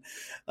Rangers. But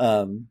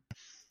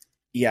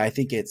yeah, I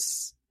think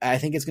it's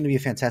going to be a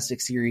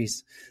fantastic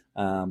series.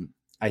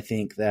 I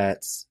think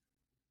that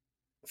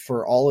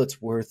for all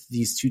it's worth,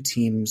 these two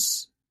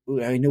teams,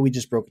 I know we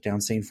just broke it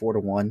down saying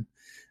 4-1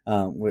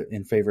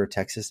 in favor of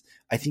Texas.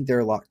 I think they're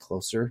a lot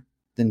closer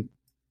than,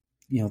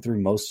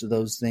 through most of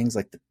those things.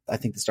 Like I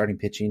think the starting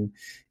pitching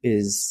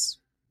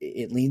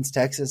it leans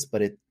Texas,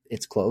 but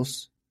it's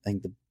close. I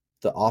think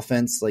the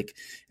offense, like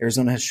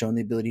Arizona has shown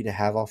the ability to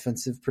have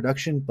offensive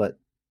production, but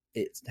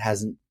it's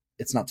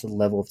not to the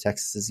level of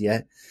Texas's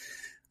yet.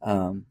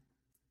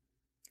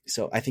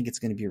 So I think it's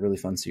going to be a really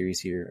fun series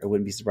here. I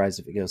wouldn't be surprised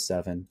if it goes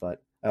 7,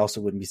 but I also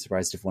wouldn't be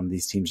surprised if one of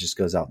these teams just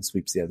goes out and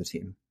sweeps the other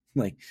team.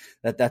 Like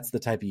that's the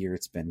type of year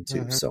it's been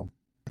too. So,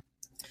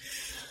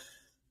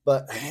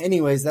 but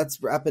anyways,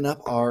 that's wrapping up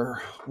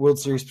our World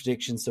Series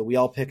predictions. So we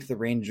all picked the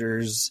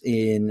Rangers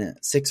in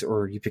 6,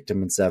 or you picked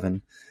them in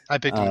 7. I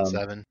picked them in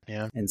 7.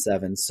 Yeah. In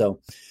 7. So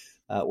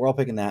we're all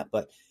picking that.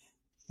 But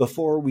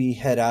before we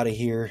head out of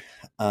here,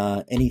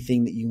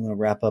 anything that you want to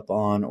wrap up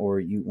on or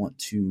you want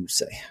to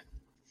say?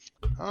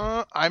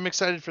 I'm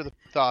excited for the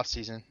off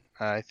season.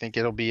 I think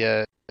it'll be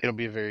a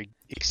very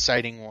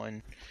exciting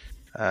one.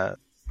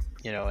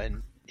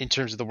 And in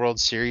terms of the World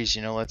Series,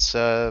 let's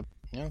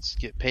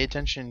pay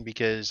attention,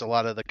 because a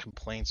lot of the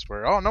complaints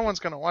were, no one's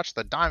going to watch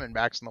the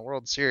Diamondbacks in the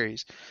World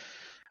Series.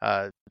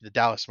 The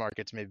Dallas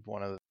market's maybe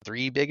one of the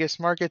 3 biggest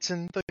markets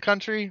in the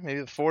country,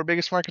 maybe the 4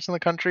 biggest markets in the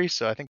country.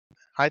 So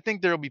I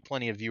think there will be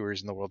plenty of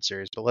viewers in the World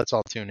Series, but let's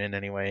all tune in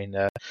anyway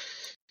and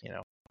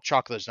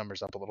chalk those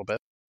numbers up a little bit.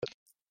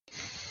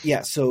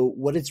 Yeah, so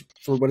what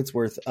it's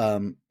worth,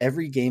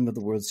 every game of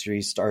the World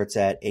Series starts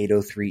at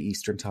 8:03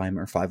 Eastern Time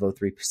or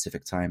 5:03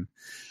 Pacific Time.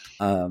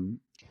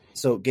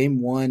 So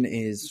game 1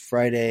 is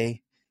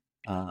Friday.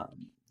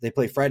 They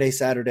play Friday,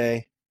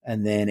 Saturday,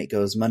 and then it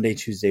goes Monday,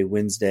 Tuesday,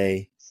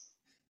 Wednesday.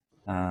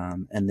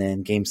 And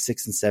then game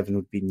 6 and 7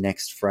 would be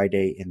next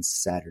Friday and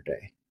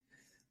Saturday.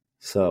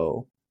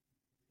 So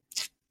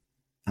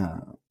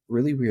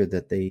really weird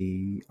that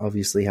they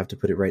obviously have to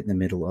put it right in the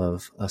middle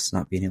of us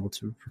not being able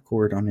to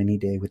record on any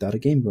day without a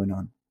game going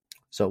on.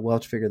 So we'll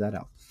have to figure that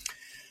out.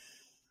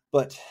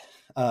 But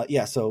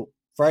so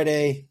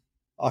Friday,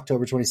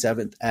 October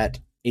 27th at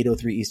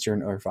 8:03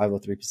 Eastern or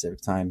 5:03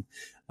 Pacific Time.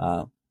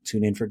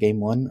 Tune in for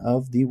game 1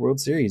 of the World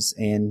Series,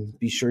 and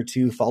be sure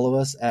to follow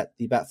us at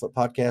the Batflip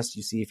Podcast.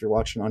 You see, if you're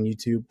watching on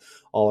YouTube,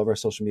 all of our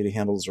social media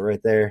handles are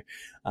right there,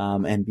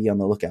 and be on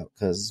the lookout,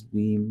 because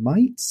we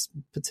might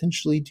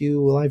potentially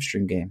do a live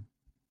stream game.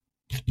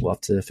 We'll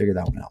have to figure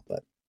that one out.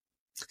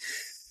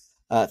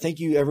 But thank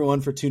you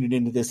everyone for tuning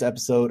into this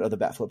episode of the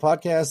Batflip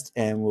Podcast,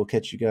 and we'll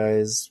catch you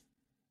guys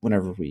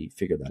whenever we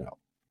figure that out.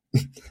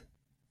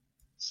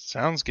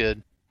 Sounds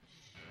good.